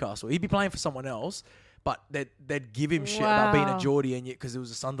from Newcastle. He'd be playing for someone else, but they'd give him shit about being a Wow. Geordie, and because it was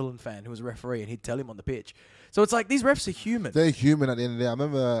a Sunderland fan who was a referee, and he'd tell him on the pitch. So it's like these refs are human. They're human at the end of the day. I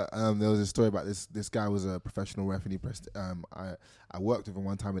remember there was a story about this guy was a professional ref and he pressed. I worked with him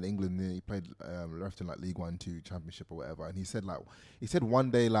one time in England. And he played ref in like League 1, 2, Championship or whatever. And he said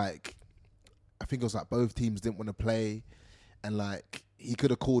one day like I think it was like both teams didn't want to play, and like he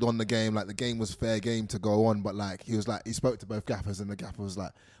could have called on the game, like the game was fair game to go on, but like he spoke to both gaffers and the gaffer was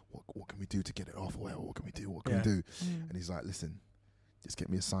like, what can we do to get it off? What can we do? What can we do? And he's like, listen. just get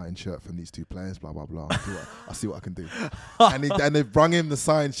me a signed shirt from these two players, blah, blah, blah. I'll see what I can do. And they've brung him the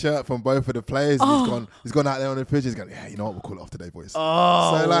signed shirt from both of the players. And he's gone out there on the pitch. He's going, yeah, you know what? We'll call it off today, boys.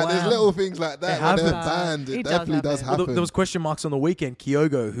 Oh, so, like, wow. there's little things like that. It When they're happens. banned, it It does definitely does happen. happen. There was question marks on the weekend.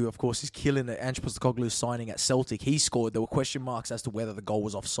 Kyogo, who of course is killing it, Ange Postecoglou's signing at Celtic, he scored. There were question marks as to whether the goal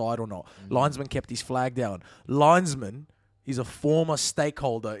was offside or not. Linesman kept his flag down. Linesman is a former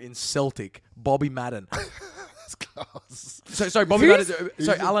stakeholder in Celtic, Bobby Madden. That's class. Sorry, Bobby Madden.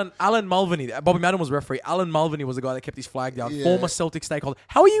 Sorry, Alan Mulvaney. Bobby Madden was referee. Alan Mulvaney was the guy that kept his flag down. Yeah. Former Celtic stakeholder.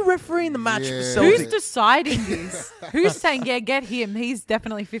 How are you refereeing the match for Yeah. Celtic? Who's deciding this? Who's saying, yeah, get him? He's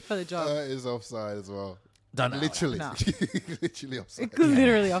definitely fit for the job. That is offside as well. Don't know. Literally. No. Literally offside. It's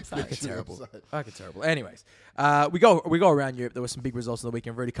literally offside. Literally terrible. offside. Fucking terrible. Anyways, we go around Europe. There were some big results on the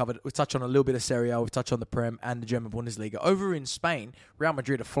weekend. We've already covered. We've touched on a little bit of Serie A. We've touched on the Prem and the German Bundesliga. Over in Spain, Real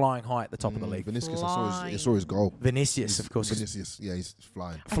Madrid are flying high at the top of the league. Vinicius, I saw his goal. Vinicius, of course, is Vinicius, yeah, he's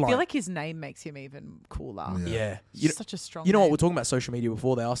flying. I flying. feel like his name makes him even cooler. Yeah. He's such a strong You know what? name. We're talking about social media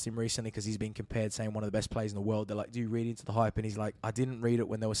before. They asked him recently because he's been compared saying one of the best players in the world. They're like, do you read into the hype? And he's like, I didn't read it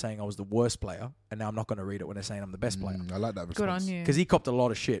when they were saying I was the worst player. And now I'm not going to read it when they're saying I'm the best player. I like that response. Good on you. Because he copped a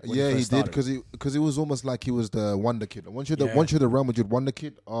lot of shit. When Yeah, he he first did started. because it was almost like he was the wonder kid. Once you're the Real Madrid wonder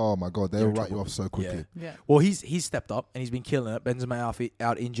kid, oh my god, they'll You're in write you trouble. off so quickly. Yeah. Well, he's stepped up and he's been killing it. Benzema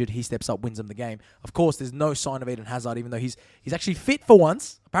out injured. He steps up, wins them the game. Of course, there's no sign of Eden Hazard, even though he's actually fit for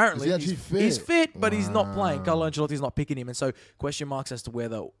once. Apparently, Is he actually fit? He's fit, but he's not playing. Wow. Carlo Ancelotti's not picking him, and so question marks as to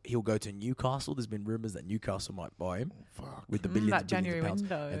whether he'll go to Newcastle. There's been rumours that Newcastle might buy him with the billions that and billions January of pounds.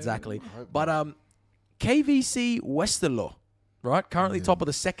 window. Exactly. But KVC Westerlo, right? Currently top of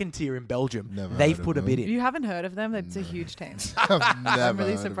the second tier in Belgium. Never They've heard of put a them. bid in. You haven't heard of them? It's a huge team. I've never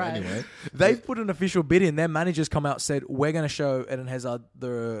really heard of it surprised. anyway. They've put an official bid in. Their managers come out and said, we're going to show Eden Hazard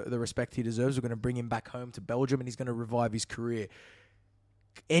the respect he deserves. We're going to bring him back home to Belgium and he's going to revive his career.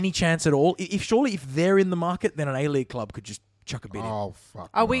 Any chance at all? If they're in the market, then an A-League club could just chuck a bid in. Oh fuck!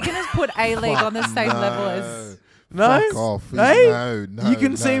 Are we going to put A-League on the same level as... No? Fuck off! Hey? No, You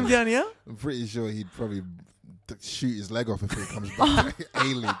can no. see him down here? I'm pretty sure he'd probably shoot his leg off if he comes back.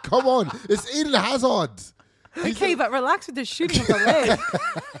 A-League. Come on, it's Eden Hazard. Okay, but relax with the shooting of the leg.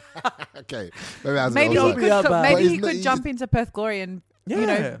 Okay, maybe Hazard. Maybe also. he could, But maybe he's he not- could he's- jump into Perth Glory and, you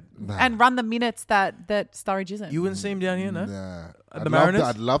know, Nah. and run the minutes that Sturridge isn't. You wouldn't see him down here, no? Nah. At the Mariners?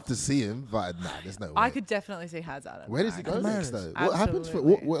 I'd love to see him, but nah, there's no way. I could definitely see Hazard. at Where the does he Mariners. go next, though? Mariners. What happens for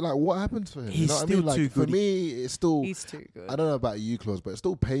Absolutely. what happens for him? He's you know what I still mean? Like, too for good. me, it's still. He's too good. I don't know about you, Klaus, but it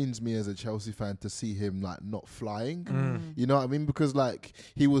still pains me as a Chelsea fan to see him like not flying. Mm. You know what I mean? Because like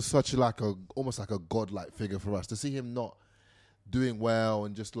he was such like almost like a godlike figure for us. To see him not doing well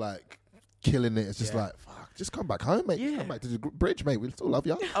and just like killing it, it's just Yeah. like fuck. Just come back home, mate. Yeah. Come back to the bridge, mate. We still love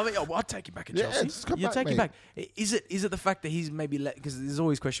you. I mean, I'll take him back at Yeah, Chelsea. just come You back, take him mate. back. Is it the fact that he's maybe let, because there's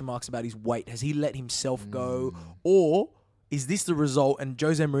always question marks about his weight. Has he let himself go, or is this the result? And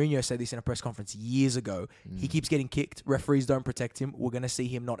Jose Mourinho said this in a press conference years ago. He keeps getting kicked. Referees don't protect him. We're going to see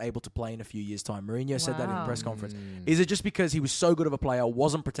him not able to play in a few years' time. Mourinho said that in a Wow. press conference. Is it just because he was so good of a player,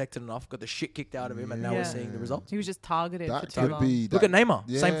 wasn't protected enough, got the shit kicked out of him, and now we're Yeah. seeing the results? He was just targeted for That too could long. be. Look at Neymar.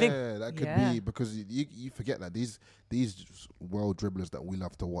 Same thing. Yeah, that could Yeah. be because you forget that these world dribblers that we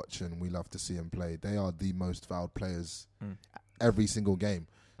love to watch and we love to see them play, they are the most fouled players every single game.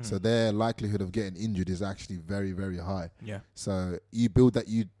 So their likelihood of getting injured is actually very, very high. Yeah. So you build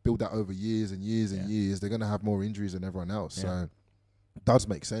that over years and years and Yeah. years. They're going to have more injuries than everyone else. Yeah. So it does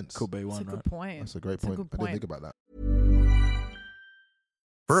make sense. Could be That's a one, good right? point. That's a great It's a point. good I didn't point. think about that.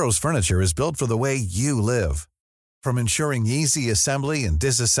 Burrow's furniture is built for the way you live. From ensuring easy assembly and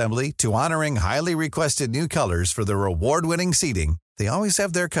disassembly to honoring highly requested new colors for their award-winning seating, they always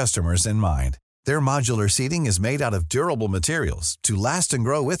have their customers in mind. Their modular seating is made out of durable materials to last and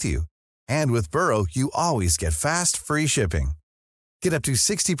grow with you. And with Burrow, you always get fast, free shipping. Get up to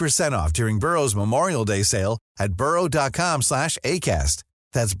 60% off during Burrow's Memorial Day sale at burrow.com/ACAST.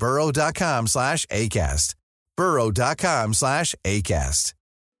 That's burrow.com/ACAST. burrow.com/ACAST.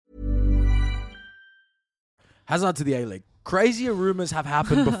 Hazard to the A-League. Crazier rumours have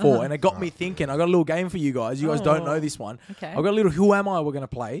happened before, and it got me thinking. I got a little game for you guys. You guys don't know this one. Okay. I've got a little Who Am I we're going to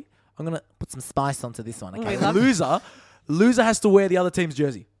play. I'm going to put some spice onto this one. Okay. we love Loser has to wear the other team's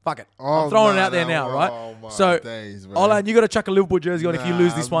jersey. Fuck it. I'm throwing it out there now, right? Oh, my So, days, bro. Olan, you got to chuck a Liverpool jersey on if you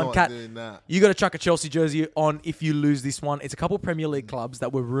lose this I'm one. not Kat, doing that. you got to chuck a Chelsea jersey on if you lose this one. It's a couple Premier League clubs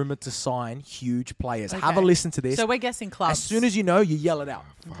that were rumoured to sign huge players. Have a Okay. listen to this. So we're guessing clubs. As soon as you know, you yell it out.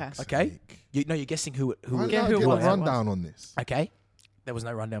 Okay. Okay? You're guessing who Why it Get not who get it a was. rundown on this? Okay? There was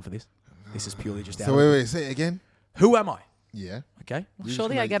no rundown for this. This is purely just out. So of- wait, say it again. Who am I? Yeah. Okay?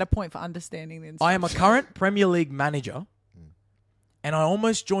 Surely I get a point for understanding the I am a instructions. current Premier League manager And I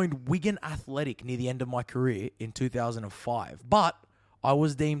almost joined Wigan Athletic near the end of my career in 2005. But I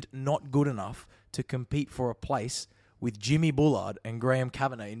was deemed not good enough to compete for a place with Jimmy Bullard and Graham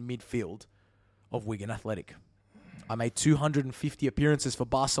Kavanagh in midfield of Wigan Athletic. I made 250 appearances for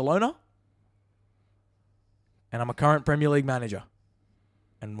Barcelona. And I'm a current Premier League manager.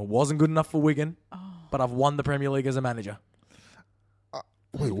 And I wasn't good enough for Wigan, but I've won the Premier League as a manager.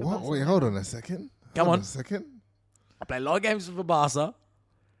 Wait, what? Wait, hold on a second. Come Hold on. a second. I played a lot of games for Barca.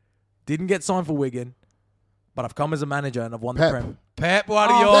 Didn't get signed for Wigan. But I've come as a manager and I've won Pep. the Prem. Pep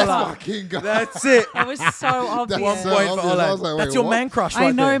Guardiola. That's fucking guy. That's it. It was so obvious. 1 so point for obvious. I was Olan. like, That's wait, your what? man crush right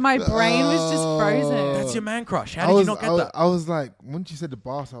I know, there. my brain was just frozen. That's your man crush. How did you not get that? I was like, when you said the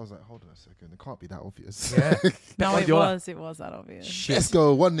Barca, I was like, hold on a second. It can't be that obvious. Yeah. No, it Guardiola. was that obvious. Shit. Let's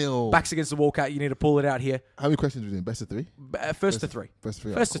go. 1-0. Backs against the wall, Cat. You need to pull it out here. How many questions are we doing? Best of 3? First to three. Best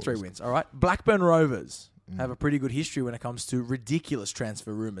 3. First to 3 wins, all right? Blackburn Rovers have a pretty good history when it comes to ridiculous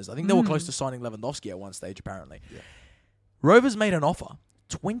transfer rumours. I think they were close to signing Lewandowski at one stage, apparently. Yeah. Rovers made an offer,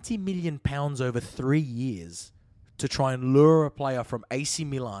 £20 million over 3 years, to try and lure a player from AC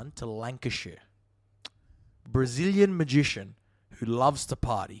Milan to Lancashire. Brazilian magician who loves to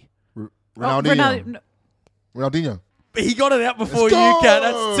party. Ronaldinho. Ronaldinho. He got it out before Let's you, go! Cat.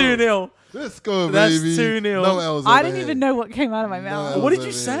 That's 2-0. Let's go, That's baby. 2-0. No L's I over didn't here. even know what came out of my mouth. No. What did you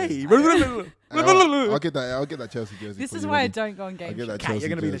over say? I'll get that Chelsea jersey. This for is you, why I ready? don't go on I'll game. get that Cat, Chelsea you're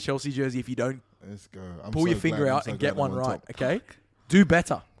going to be in a jersey. Chelsea jersey if you don't Let's go. pull your finger out and get one I'm right, top. okay? Do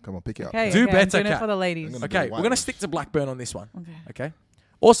better. Come on, pick it up. Okay, Do okay, better, I'm doing it Kat. for the ladies. I'm gonna- Okay, the we're going to white stick to Blackburn on this one. Okay. Okay?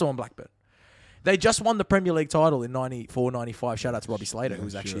 Also on Blackburn. They just won the Premier League title in 94-95. Shout out to Robbie Slater, who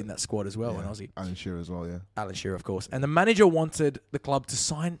was actually sure. in that squad as well, Yeah. an Aussie. Alan Shearer as well, yeah. Alan Shearer, of course. And the manager wanted the club to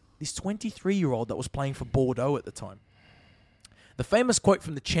sign this 23-year-old that was playing for Bordeaux at the time. The famous quote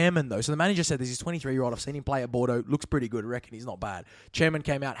from the chairman, though, so the manager said, there's this 23-year-old, I've seen him play at Bordeaux, looks pretty good, I reckon he's not bad. Chairman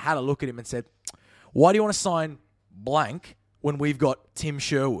came out, had a look at him and said, why do you want to sign blank when we've got Tim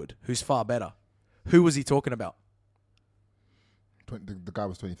Sherwood, who's far better? Who was he talking about? The guy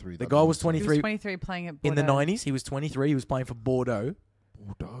was 23. The guy was He was 23 23 playing at in the Bordeaux. 90s. He was 23. He was playing for Bordeaux.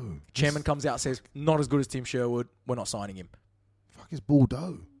 Bordeaux. Chairman comes out, says, not as good as Tim Sherwood. We're not signing him. Fuck is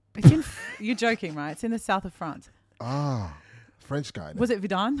Bordeaux? It's in, you're joking, right? It's in the south of France. Ah, French guy. Was it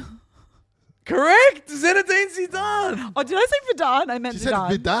Vidane? Correct! Zinedine Zidane! Oh, did I say Vidane? I meant She said Vidane.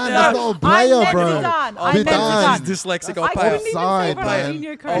 Vidane. That's not a player, I meant bro. Vidane. I meant Vidane. Vidane. He's dyslexic. I I'll pay couldn't it. even Offside, say man.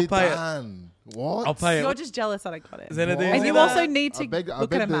 Ronaldinho correctly. pay it. Vidane. What? I'll pay You're it. just jealous that I got it. Zinedine And you Zidane. also need to I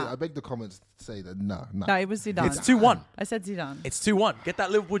look at a map. beg the comments to say that no. No, it was Zidane. It's 2-1. I said Zidane. It's 2-1. Get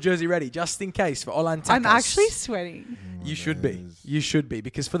that Liverpool jersey ready, just in case, for Olan Takas. I'm actually sweating. You should be. You should be,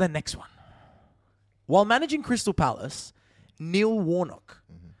 because for the next one. While managing Crystal Palace, Neil Warnock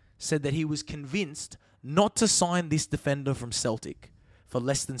said that he was convinced not to sign this defender from Celtic for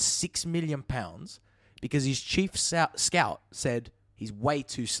less than £6 million because his chief scout said he's way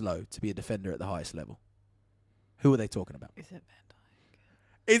too slow to be a defender at the highest level. Who are they talking about? Is it Van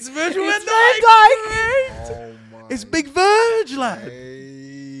Dijk? It's Virgil It's van Dijk! Oh my. It's Big Verge, lad.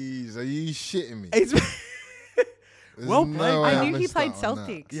 days. Are you shitting me? It's There's well no played. way I knew he missed played out on that.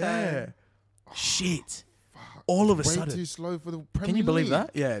 Celtic. yeah. So. Shit. All of a Way sudden. too slow for the Premier Can you believe League.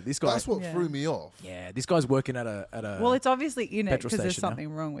 that? Yeah, this guy. That's what Yeah. threw me off. Yeah, this guy's working at a Well, it's obviously in it Petrol because there's station now.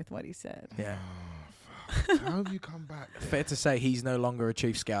 something wrong with what he said. yeah. How have you come back? Fair to say he's no longer a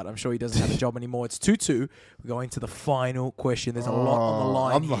chief scout. I'm sure he doesn't have a job anymore. It's 2-2. We're going to the final question. There's a lot on the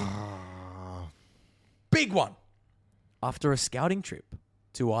line here. Big one. After a scouting trip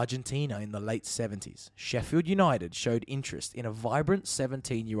to Argentina in the late 70s, Sheffield United showed interest in a vibrant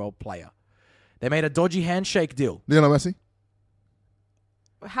 17-year-old player. They made a dodgy handshake deal. Lionel Messi?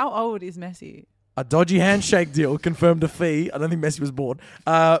 How old is Messi? A dodgy handshake deal confirmed a fee. I don't think Messi was born.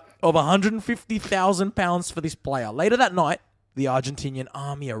 Of £150,000 for this player. Later that night, the Argentinian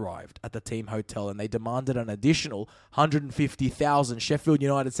army arrived at the team hotel and they demanded an additional $150,000. Sheffield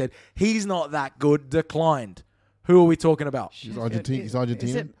United said, he's not that good, declined. Who are we talking about? He's Argentine. He's Is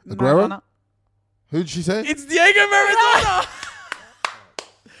Argentinian. it Aguero? Maradona? Who did she say? It's Diego Maradona!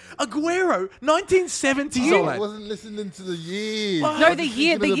 Aguero, 1970s. I old. wasn't listening to the years. No, I the was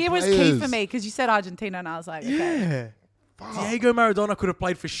year thinking of was key players. for me because you said Argentina and I was like, okay. Yeah. Diego Maradona could have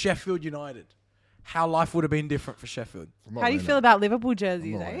played for Sheffield United. How life would have been different for Sheffield. I'm not How do you wearing feel that. about Liverpool I'm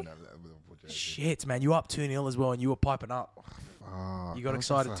jerseys, not eh? wearing that Liverpool jersey. Shit, man, you up 2-0 as well and you were piping up. You got that's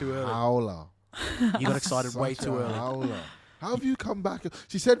excited a too early. Howler. You got excited way Such too a early. howler. How have you come back?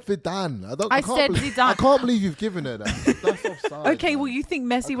 She said Vidane. I can't said believe, Zidane. I can't believe you've given her that. That's offside. Okay, man. well, you think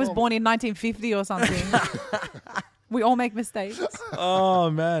Messi was can't- born in 1950 or something? We all make mistakes.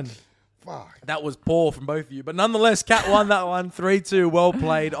 Oh, man. Fuck. That was poor from both of you. But nonetheless, Kat won that one. 3-2. Well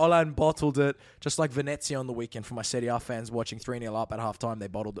played. Olan bottled it. Just like Venezia on the weekend for my Serie A fans watching 3-0 up at halftime. They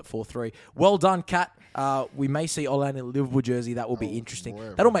bottled it 4-3. Well done, Kat. We may see Olan in a Liverpool jersey. That will be interesting.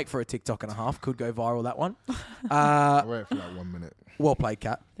 boy. That'll make for a TikTok and a half. Could go viral, that one. I wear it for like 1 minute. Well played,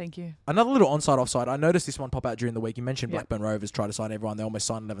 Kat. Thank you. Another little onside, offside. I noticed this one pop out during the week. You mentioned Blackburn Rovers tried to sign everyone. They almost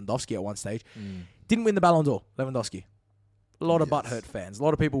signed Lewandowski at one stage. Didn't win the Ballon d'Or, Lewandowski. A lot of butthurt fans. A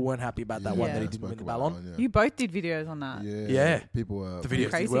lot of people weren't happy about that one Yeah. that he I didn't win spoke the about Ballon. that one, You both did videos on that. Yeah. People were The videos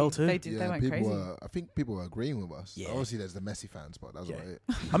Crazy. did well too. They did. Yeah, They went people crazy. were, I think people were agreeing with us. Yeah. Obviously, there's the Messi fans, but that's about it.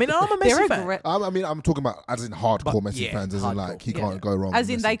 I mean, I'm a They're Messi fan. I mean, I'm talking about as in hardcore But, Messi yeah, fans, as in hardcore. like he Yeah. can't go wrong. As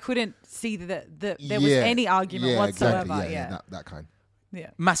with in, Messi. they couldn't see that there was any argument whatsoever. Exactly. Yeah. That kind.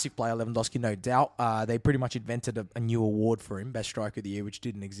 Yeah. Massive player, Lewandowski, no doubt. They pretty much invented a new award for him, Best Striker of the Year, which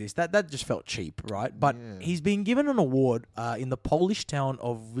didn't exist. That just felt cheap, right? But he's been given an award in the Polish town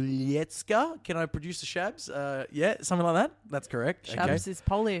of Wilecka. Can I produce the Shabs? Yeah, something like that. That's correct. Shabs is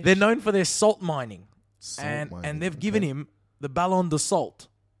Polish. They're known for their salt mining, Salt mining, and they've given him the Ballon de Salt.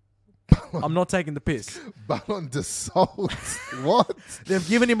 I'm not taking the piss. Ballon de Salt. What? They've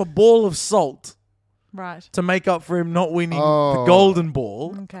given him a ball of salt Right. to make up for him not winning the Oh. Golden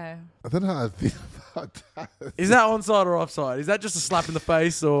Ball. Okay. I don't know how I feel about that. Is that onside or offside? Is that just a slap in the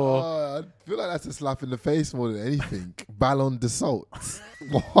face or? I feel like that's a slap in the face more than anything. Ballon de Salt.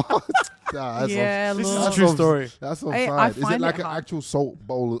 What? Nah, that's Yeah, This is look. a true story. That's I offside. Is it find like it an hard. actual salt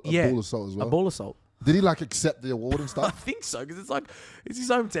bowl? A bowl of salt as well. A ball of salt. Did he like accept the award and I stuff? think so because it's his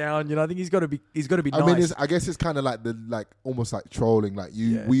hometown. You know, I think he's got to be I nice. mean, I guess it's kind of like almost like trolling. Like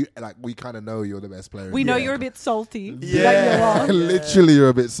Yeah. we kind of know you're the best player. We in know the you're a world. bit salty. Yeah. Literally, you're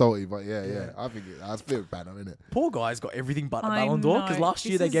a bit salty, but yeah. I think I feel bad on it. Poor guy's got everything but a I Ballon d'Or because know. last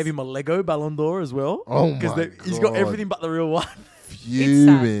year This they gave is- him a Lego Ballon d'Or as well. Oh because my he's got God. everything but the real one.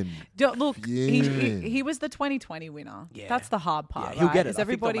 Fuming. Look, Fuming. he was the 2020 winner. Yeah. That's the hard part. Yeah, he'll right? get it. Is I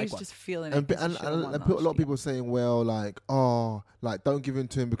think they'll everybody's make one. just feeling And, it. 'cause and, he should've and, won and a last lot of year. people saying, well, like don't give him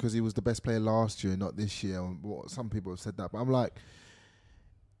to him because he was the best player last year, not this year. Well, some people have said that, but I'm like,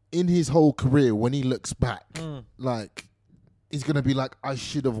 in his whole career, when he looks back, like he's gonna be like, I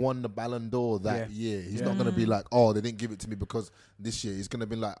should have won the Ballon d'Or that year. He's not gonna be like, oh, they didn't give it to me because this year. He's gonna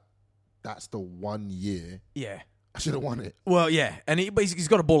be like, that's the 1 year Yeah. I should have won it. Well, yeah, and but he's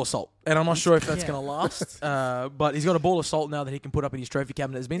got a ball of salt, and I'm not sure if that's Yeah. going to last. But he's got a ball of salt now that he can put up in his trophy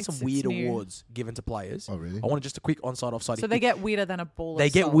cabinet. There's been some It's weird new. awads given to players. Oh, really? I wanted just a quick onside offside. So they get weirder than a ball. They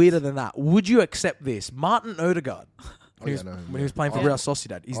of get salt. weirder than that. Would you accept this? Martin Odegaard, Oh, yeah, no, when he was playing for Yeah. Real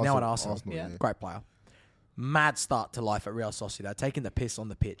Sociedad, he's now at Arsenal. Yeah. Great player. Mad start to life at Real Sociedad, taking the piss on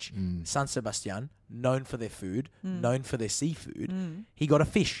the pitch. San Sebastian, known for their food, known for their seafood. He got a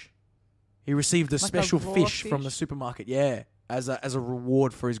fish. He received a Like a special raw fish from the fish? supermarket, as a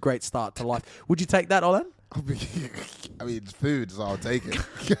reward for his great start to life. Would you take that, Olan? I mean, it's food, so I'll take it.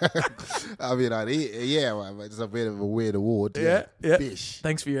 I mean, I'd eat it. Yeah, well, it's a bit of a weird award. Yeah. Fish.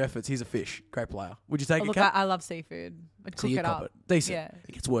 Thanks for your efforts. He's a fish. Great player. Would you take Oh, it, look, Kat? I love seafood. I'd So cook you it cop up. it. Decent. Yeah.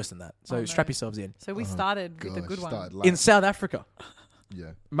 It gets worse than that. So Oh, no. strap yourselves in. So we started with a Gosh, good one. started In life. South Africa,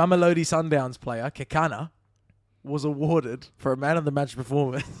 Yeah. Mamelodi Sundowns player Kekana was awarded for a man of the match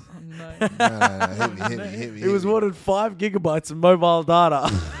performance. Oh, no. No, hit me. He was awarded 5 gigabytes of mobile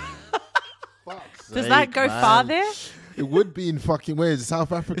data. Does that go far there? It would be in fucking where is it?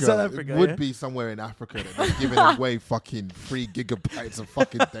 South Africa. South Africa, It would yeah. be somewhere in Africa that they're giving away fucking 3 gigabytes of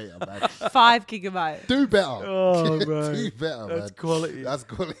fucking data, man. 5 gigabytes. Do better. Oh, bro. Do better, man. That's quality. That's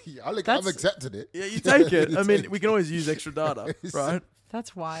quality. I'm That's- accepting it. Yeah, you take it. I mean, we can always use extra data, right?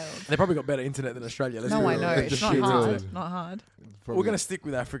 That's wild. They probably got better internet than Australia. Let's No, be I real. know. They're It's just not shit hard. internet. Not hard. We're going to stick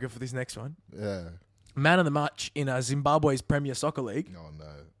with Africa for this next one. Yeah. Man of the match in Zimbabwe's Premier Soccer League Oh, no.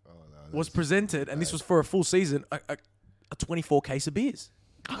 was presented, and this was for a full season, a 24 case of beers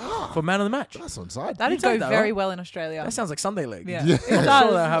for man of the match. That's on side. That'd take go that, very right? well in Australia. That sounds like Sunday League. Yeah. Yeah. It I'm does.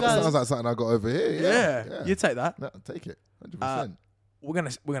 sure that it happens. does. Sounds like something I got over here. Yeah, you take that. No, take it. 100%. We're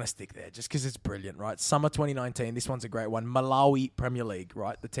gonna stick there just because it's brilliant, right? Summer 2019. This one's a great one. Malawi Premier League,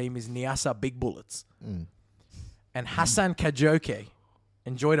 right? The team is Niassa Big Bullets, and Hassan Kajoke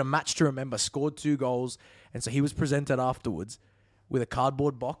enjoyed a match to remember. Scored 2 goals, and so he was presented afterwards with a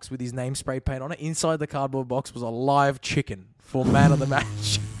cardboard box with his name spray paint on it. Inside the cardboard box was a live chicken for man of the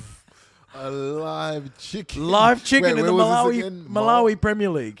match. A live chicken. Live chicken in Wait, the where was this again? Malawi Premier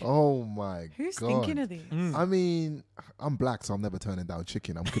League. Oh my Who's God. thinking of these? I mean, I'm black, so I'm never turning down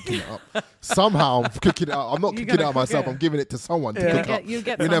chicken. I'm cooking it up. Somehow I'm cooking it up. I'm not You're cooking it gonna up cook myself. it. I'm giving it to someone to Yeah. cook up. You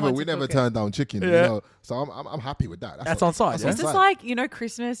get We someone never to cook it. turn down chicken. Yeah. You know? So I'm happy with that. That's on side, yeah? It's just like,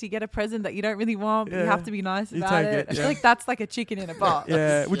 Christmas, you get a present that you don't really want, but you Yeah. have to be nice You about take it. it, I feel yeah. like that's like a chicken in a box.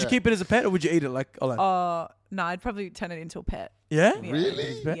 Yeah. Would you Yeah. keep it as a pet or would you eat it like Olan? No, I'd probably turn it into a pet. Yeah? Yeah.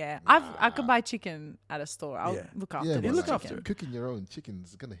 Really? Bet. Yeah. I could buy chicken at a store. I'll Yeah. look after Yeah, the but look like, after it. cooking your own chicken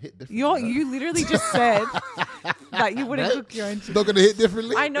is gonna hit different. You literally just said that you wouldn't cook your own It's chicken. not gonna hit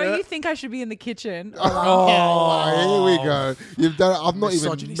differently. I know Yeah. you think I should be in the kitchen. Oh, here we go. You've done. I've not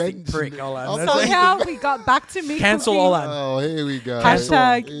even Misogynistic mentioned. prick, Olan. I've That's not it. even- Somehow we got back to me. Cancel cooking. Olan. Oh, here we go.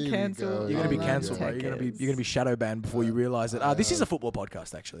 Hashtag Here we cancel. go. You're going to be Olan cancelled, bro. Techers. You're gonna be shadow banned before you realise it. This is a football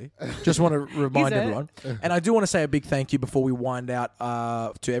podcast, actually. Just want to remind Is it? everyone, and I do want to say a big thank you before we wind out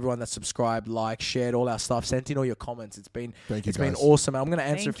to everyone that subscribed, liked, shared all our stuff, sent in all your comments. It's been Thank you, it's been guys. awesome. I'm going to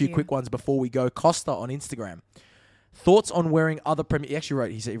answer Thank a few you. quick ones before we go. Costa on Instagram. Thoughts on wearing other Premier? He actually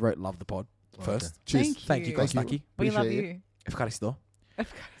wrote. He wrote love the pod first. Cheers. Thank you, Thank you. Kostaki. We love Appreciate you. Ευχαριστώ.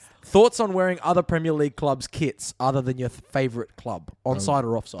 Thoughts on wearing other Premier League clubs' kits other than your favourite club, onside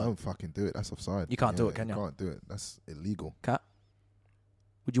or offside? Don't fucking do it. That's offside. You can't do it, can you? Can't do it. That's illegal. Kat?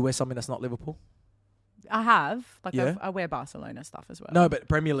 Would you wear something that's not Liverpool? I have. Like, Yeah. I wear Barcelona stuff as well. No, but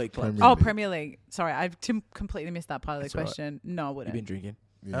Premier League clubs. Premier League. Premier League. Sorry, I've completely missed that part of the That's all right. question. No, I You've wouldn't. been drinking.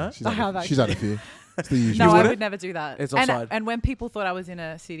 Yeah, Huh? she's I had have a, she's had a actually. few. It's the usual. No, I wouldn't? would never do that. It's and, offside. and when people thought I was in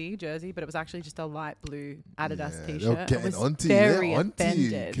a City jersey, but it was actually just a light blue Adidas Yeah, t-shirt, they're I getting was onto you. very They're onto you,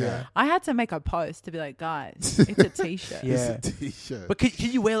 offended. Kat. I had to make a post to be like, guys, it's a t-shirt. Yeah. It's a t-shirt. But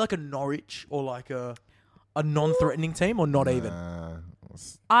can you wear like a Norwich or like a non-threatening team or not even?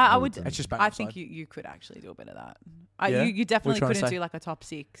 I would. It's just bang I offside. think you could actually do a bit of that. Yeah? You definitely trying to couldn't say? do like a top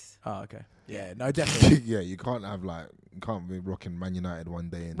 6. Oh, okay. Yeah, no, definitely. Yeah, you can't have you can't be rocking Man United one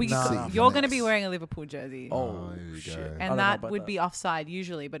day and Well, Nah, City nah. the you're going to next. be wearing a Liverpool jersey. Oh, here we shit. go. I don't know and that about would that. be offside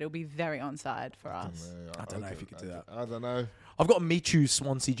usually, but it'll be very onside for us. I don't know if you could do that. I don't know. I've got a Michu's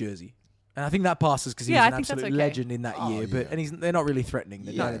Swansea jersey. And I think that passes because he Yeah, was I an think that's absolute okay. legend in that Oh, year. But yeah. they're not really threatening.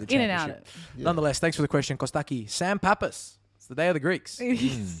 They're Yeah. not in the In and out. championship. Yeah. Nonetheless, thanks for the question, Kostaki. Sam Pappas. It's the day of the Greeks. They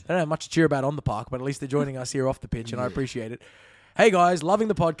don't have much to cheer about on the park, but at least they're joining us here off the pitch, and I appreciate it. Hey guys, loving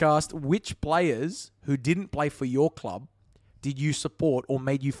the podcast. Which players who didn't play for your club did you support or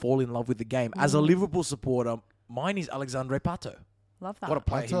made you fall in love with the game? As a Liverpool supporter, mine is Alexandre Pato. Love that. What a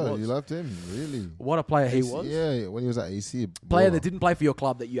player he Pato, was. you loved him, really. What a player he AC was. Yeah, when he was at AC. Player baller. that didn't play for your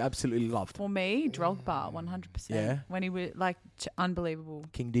club that you absolutely loved. For me, Drogba, 100%. Yeah. When he was like unbelievable.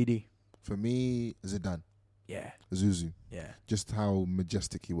 King Didi. For me, Zidane, Yeah. Zuzu. Yeah. Just how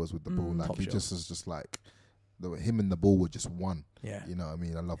majestic he was with the ball. Like Top he shelf. just was just like him and the ball were just one. Yeah. You know what I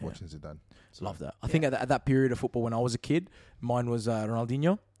mean? I love Yeah. watching Zidane. So, Love that. I think at that period of football when I was a kid, mine was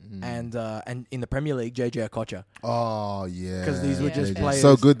Ronaldinho and in the Premier League, JJ Okocha. Oh yeah, 'Cause these were just players-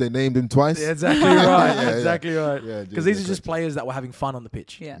 So good they named him twice. Exactly right. Yeah, yeah. exactly right. Yeah, Because JJ these are just Okocha. players that were having fun on the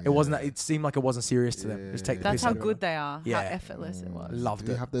pitch. Yeah. It wasn't. It seemed like it wasn't serious to them. Just take the That's piss how out of good everyone. they are. Yeah. How effortless it was. Loved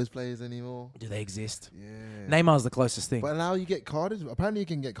Do it. you have those players anymore? Do they exist? Yeah. Neymar's the closest thing. But now you get carded. Apparently you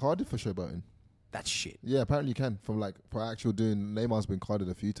can get carded for showboating. That's shit. Yeah, apparently you can. For actual doing. Neymar's been carded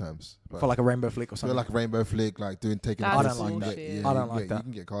a few times. But For like a rainbow flick or for something. like a rainbow flick, like taking. That's I don't piss, like you can that. get- bullshit. yeah, I you don't can like get- that. You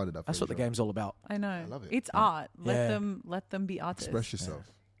can get carded. That's what the game's all about. I know. I love it. It's art. Let Yeah. them be artists. Express yourself.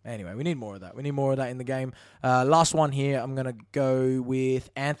 Anyway, we need more of that. We need more of that in the game. Last one here. I'm going to go with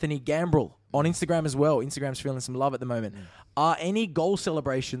Anthony Gambrell on Instagram as well. Instagram's feeling some love at the moment. Are any goal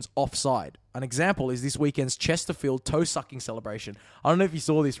celebrations offside? An example is this weekend's Chesterfield toe-sucking celebration. I don't know if you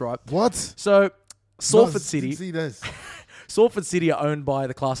saw this, right? What? So, Salford No, City. See this? Salford City are owned by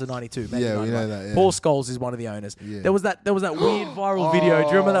the class of 92. Man Yeah, we United, know right? that, yeah. Paul Scholes is one of the owners. Yeah. There was that weird viral video. Do you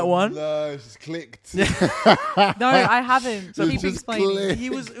remember that one? No, it's just clicked. No, I haven't. So Keep just explaining. click.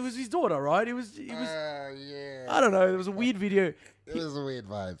 It was his daughter, right? It was Yeah. I don't know. There was a weird video. It was a weird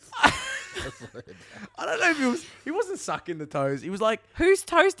vibe. I don't know if he wasn't sucking the toes. He was like Whose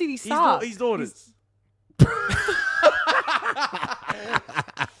toast did he suck? his daughters.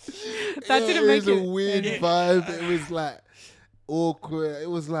 That didn't it make was a it. weird vibe. It was like awkward. It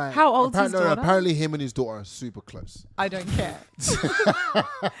was like How old's his daughter? Apparently, him and his daughter are super close. I don't care.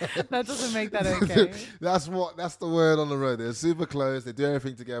 That doesn't make that okay. That's the word on the road. They're super close. They do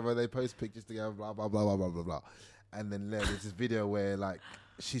everything together. They post pictures together. Blah blah blah blah blah blah blah. And then there's this video where like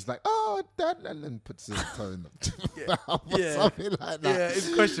she's like, "Oh, Dad," and then puts his toe in the mouth or Yeah. something like that. Yeah,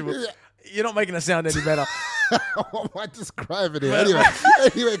 it's questionable. You're not making it sound any better. What am I describing it?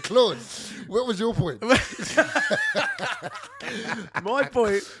 Anyway, Claude, What was your point? My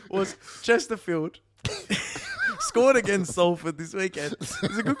point was Chesterfield scored against Salford this weekend.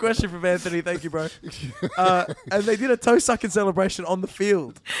 It's a good question from Anthony. Thank you, bro. And they did a toe-sucking celebration on the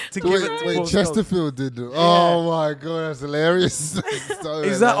field to give it to Paul Scholes. Chesterfield did do. Oh my god, that's hilarious.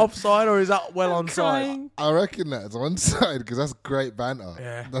 Is that offside or is that well onside? I reckon that's onside because that's great banter.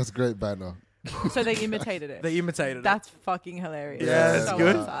 Yeah. That's great banter. So they imitated it. They imitated it. That's fucking hilarious. Yeah, that's so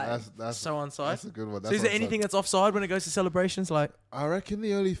good. Offside. That's So onside. That's a good one. So That's is there offside. anything that's offside when it goes to celebrations? Like, I reckon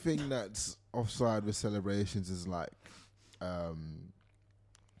the only thing that's offside with celebrations is like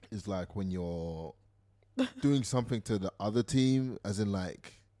when you're doing something to the other team, as in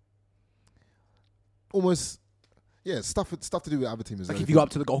like almost stuff to do with other team. if you go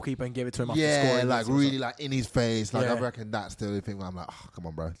up to the goalkeeper and give it to him after scoring, like really like in his face. Like Yeah. I reckon that's the only thing where I'm like, oh, come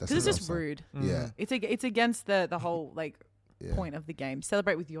on, bro. Because it's just rude. Yeah, It's against the whole like yeah. point of the game.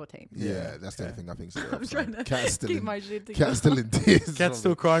 Celebrate with your team. Yeah, that's the only thing I think. I'm trying to Cat's still keep in, my shit together. Cat's still in tears. Cat's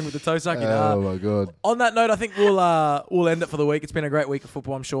still crying with the toe sucking. Oh my god. On that note, I think we'll end it for the week. It's been a great week of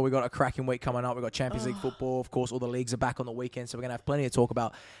football. I'm sure we got a cracking week coming up. We've got Champions League football. Of course, all the leagues are back on the weekend, so we're going to have plenty to talk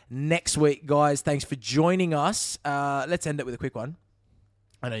about next week. Guys, thanks for joining us. Let's end it with a quick one.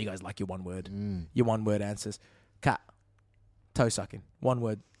 I know you guys like your one word. Your one word answers. Cat, toe sucking. One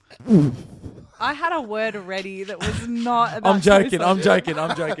word. I had a word ready that was not about I'm joking. toe I'm sucking. joking.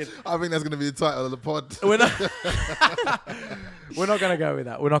 I'm joking. I think that's going to be the title of the pod. We're not. We're not going to go with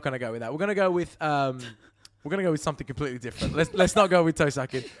that. We're not going to go with that. We're going to go with. We're going to go with something completely different. Let's not go with toe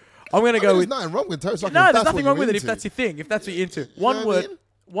sucking. I'm going to go There's with. nothing wrong with toe sucking. No, if there's that's nothing what wrong you're with it if into. that's your thing. If that's what you're into. know what I mean?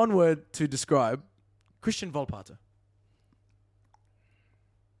 One word to describe Christian Volpato.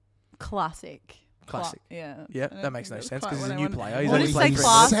 Classic. Classic. Yeah. Yeah, I don't that makes think no that's sense quite because he's what a I new wanted. player. I He's wanted only to say played for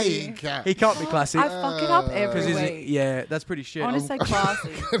classy. Saying, Cat. He can't be classic. I fuck it up every Because week. yeah, that's pretty shit. I want to say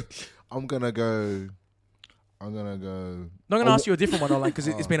classy. I'm gonna go. I'm going to ask you a different one, Olan, because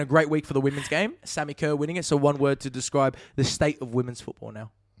it's been a great week for the women's game. Sammy Kerr winning it. So one word to describe the state of women's football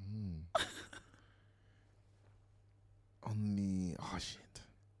now. On the shit.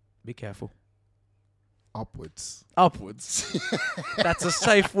 Be careful. Upwards. Upwards. That's a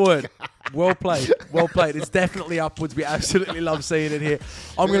safe word. Well played. Well played. It's definitely upwards. We absolutely love seeing it here.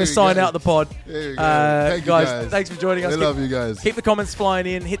 I'm going to sign out the pod. There you go. Thank you guys. Thanks for joining us. I love you guys. Keep the comments flying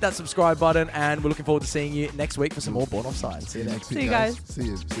in. Hit that subscribe button. And we're looking forward to seeing you next week for some more Born Offside. See you next week. See you guys. See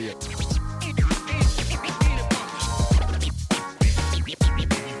you. See you.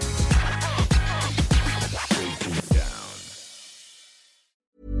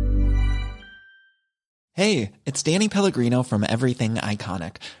 Hey, it's Danny Pellegrino from Everything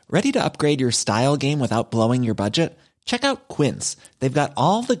Iconic. Ready to upgrade your style game without blowing your budget? Check out Quince. They've got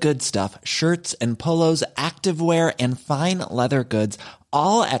all the good stuff, shirts and polos, activewear, and fine leather goods,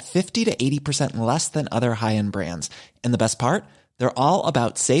 all at 50 to 80% less than other high-end brands. And the best part? They're all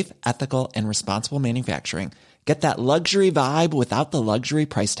about safe, ethical, and responsible manufacturing. Get that luxury vibe without the luxury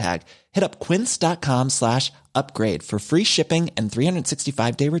price tag. Hit up quince.com/upgrade for free shipping and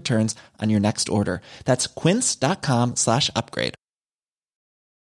 365-day returns on your next order. That's quince.com/upgrade.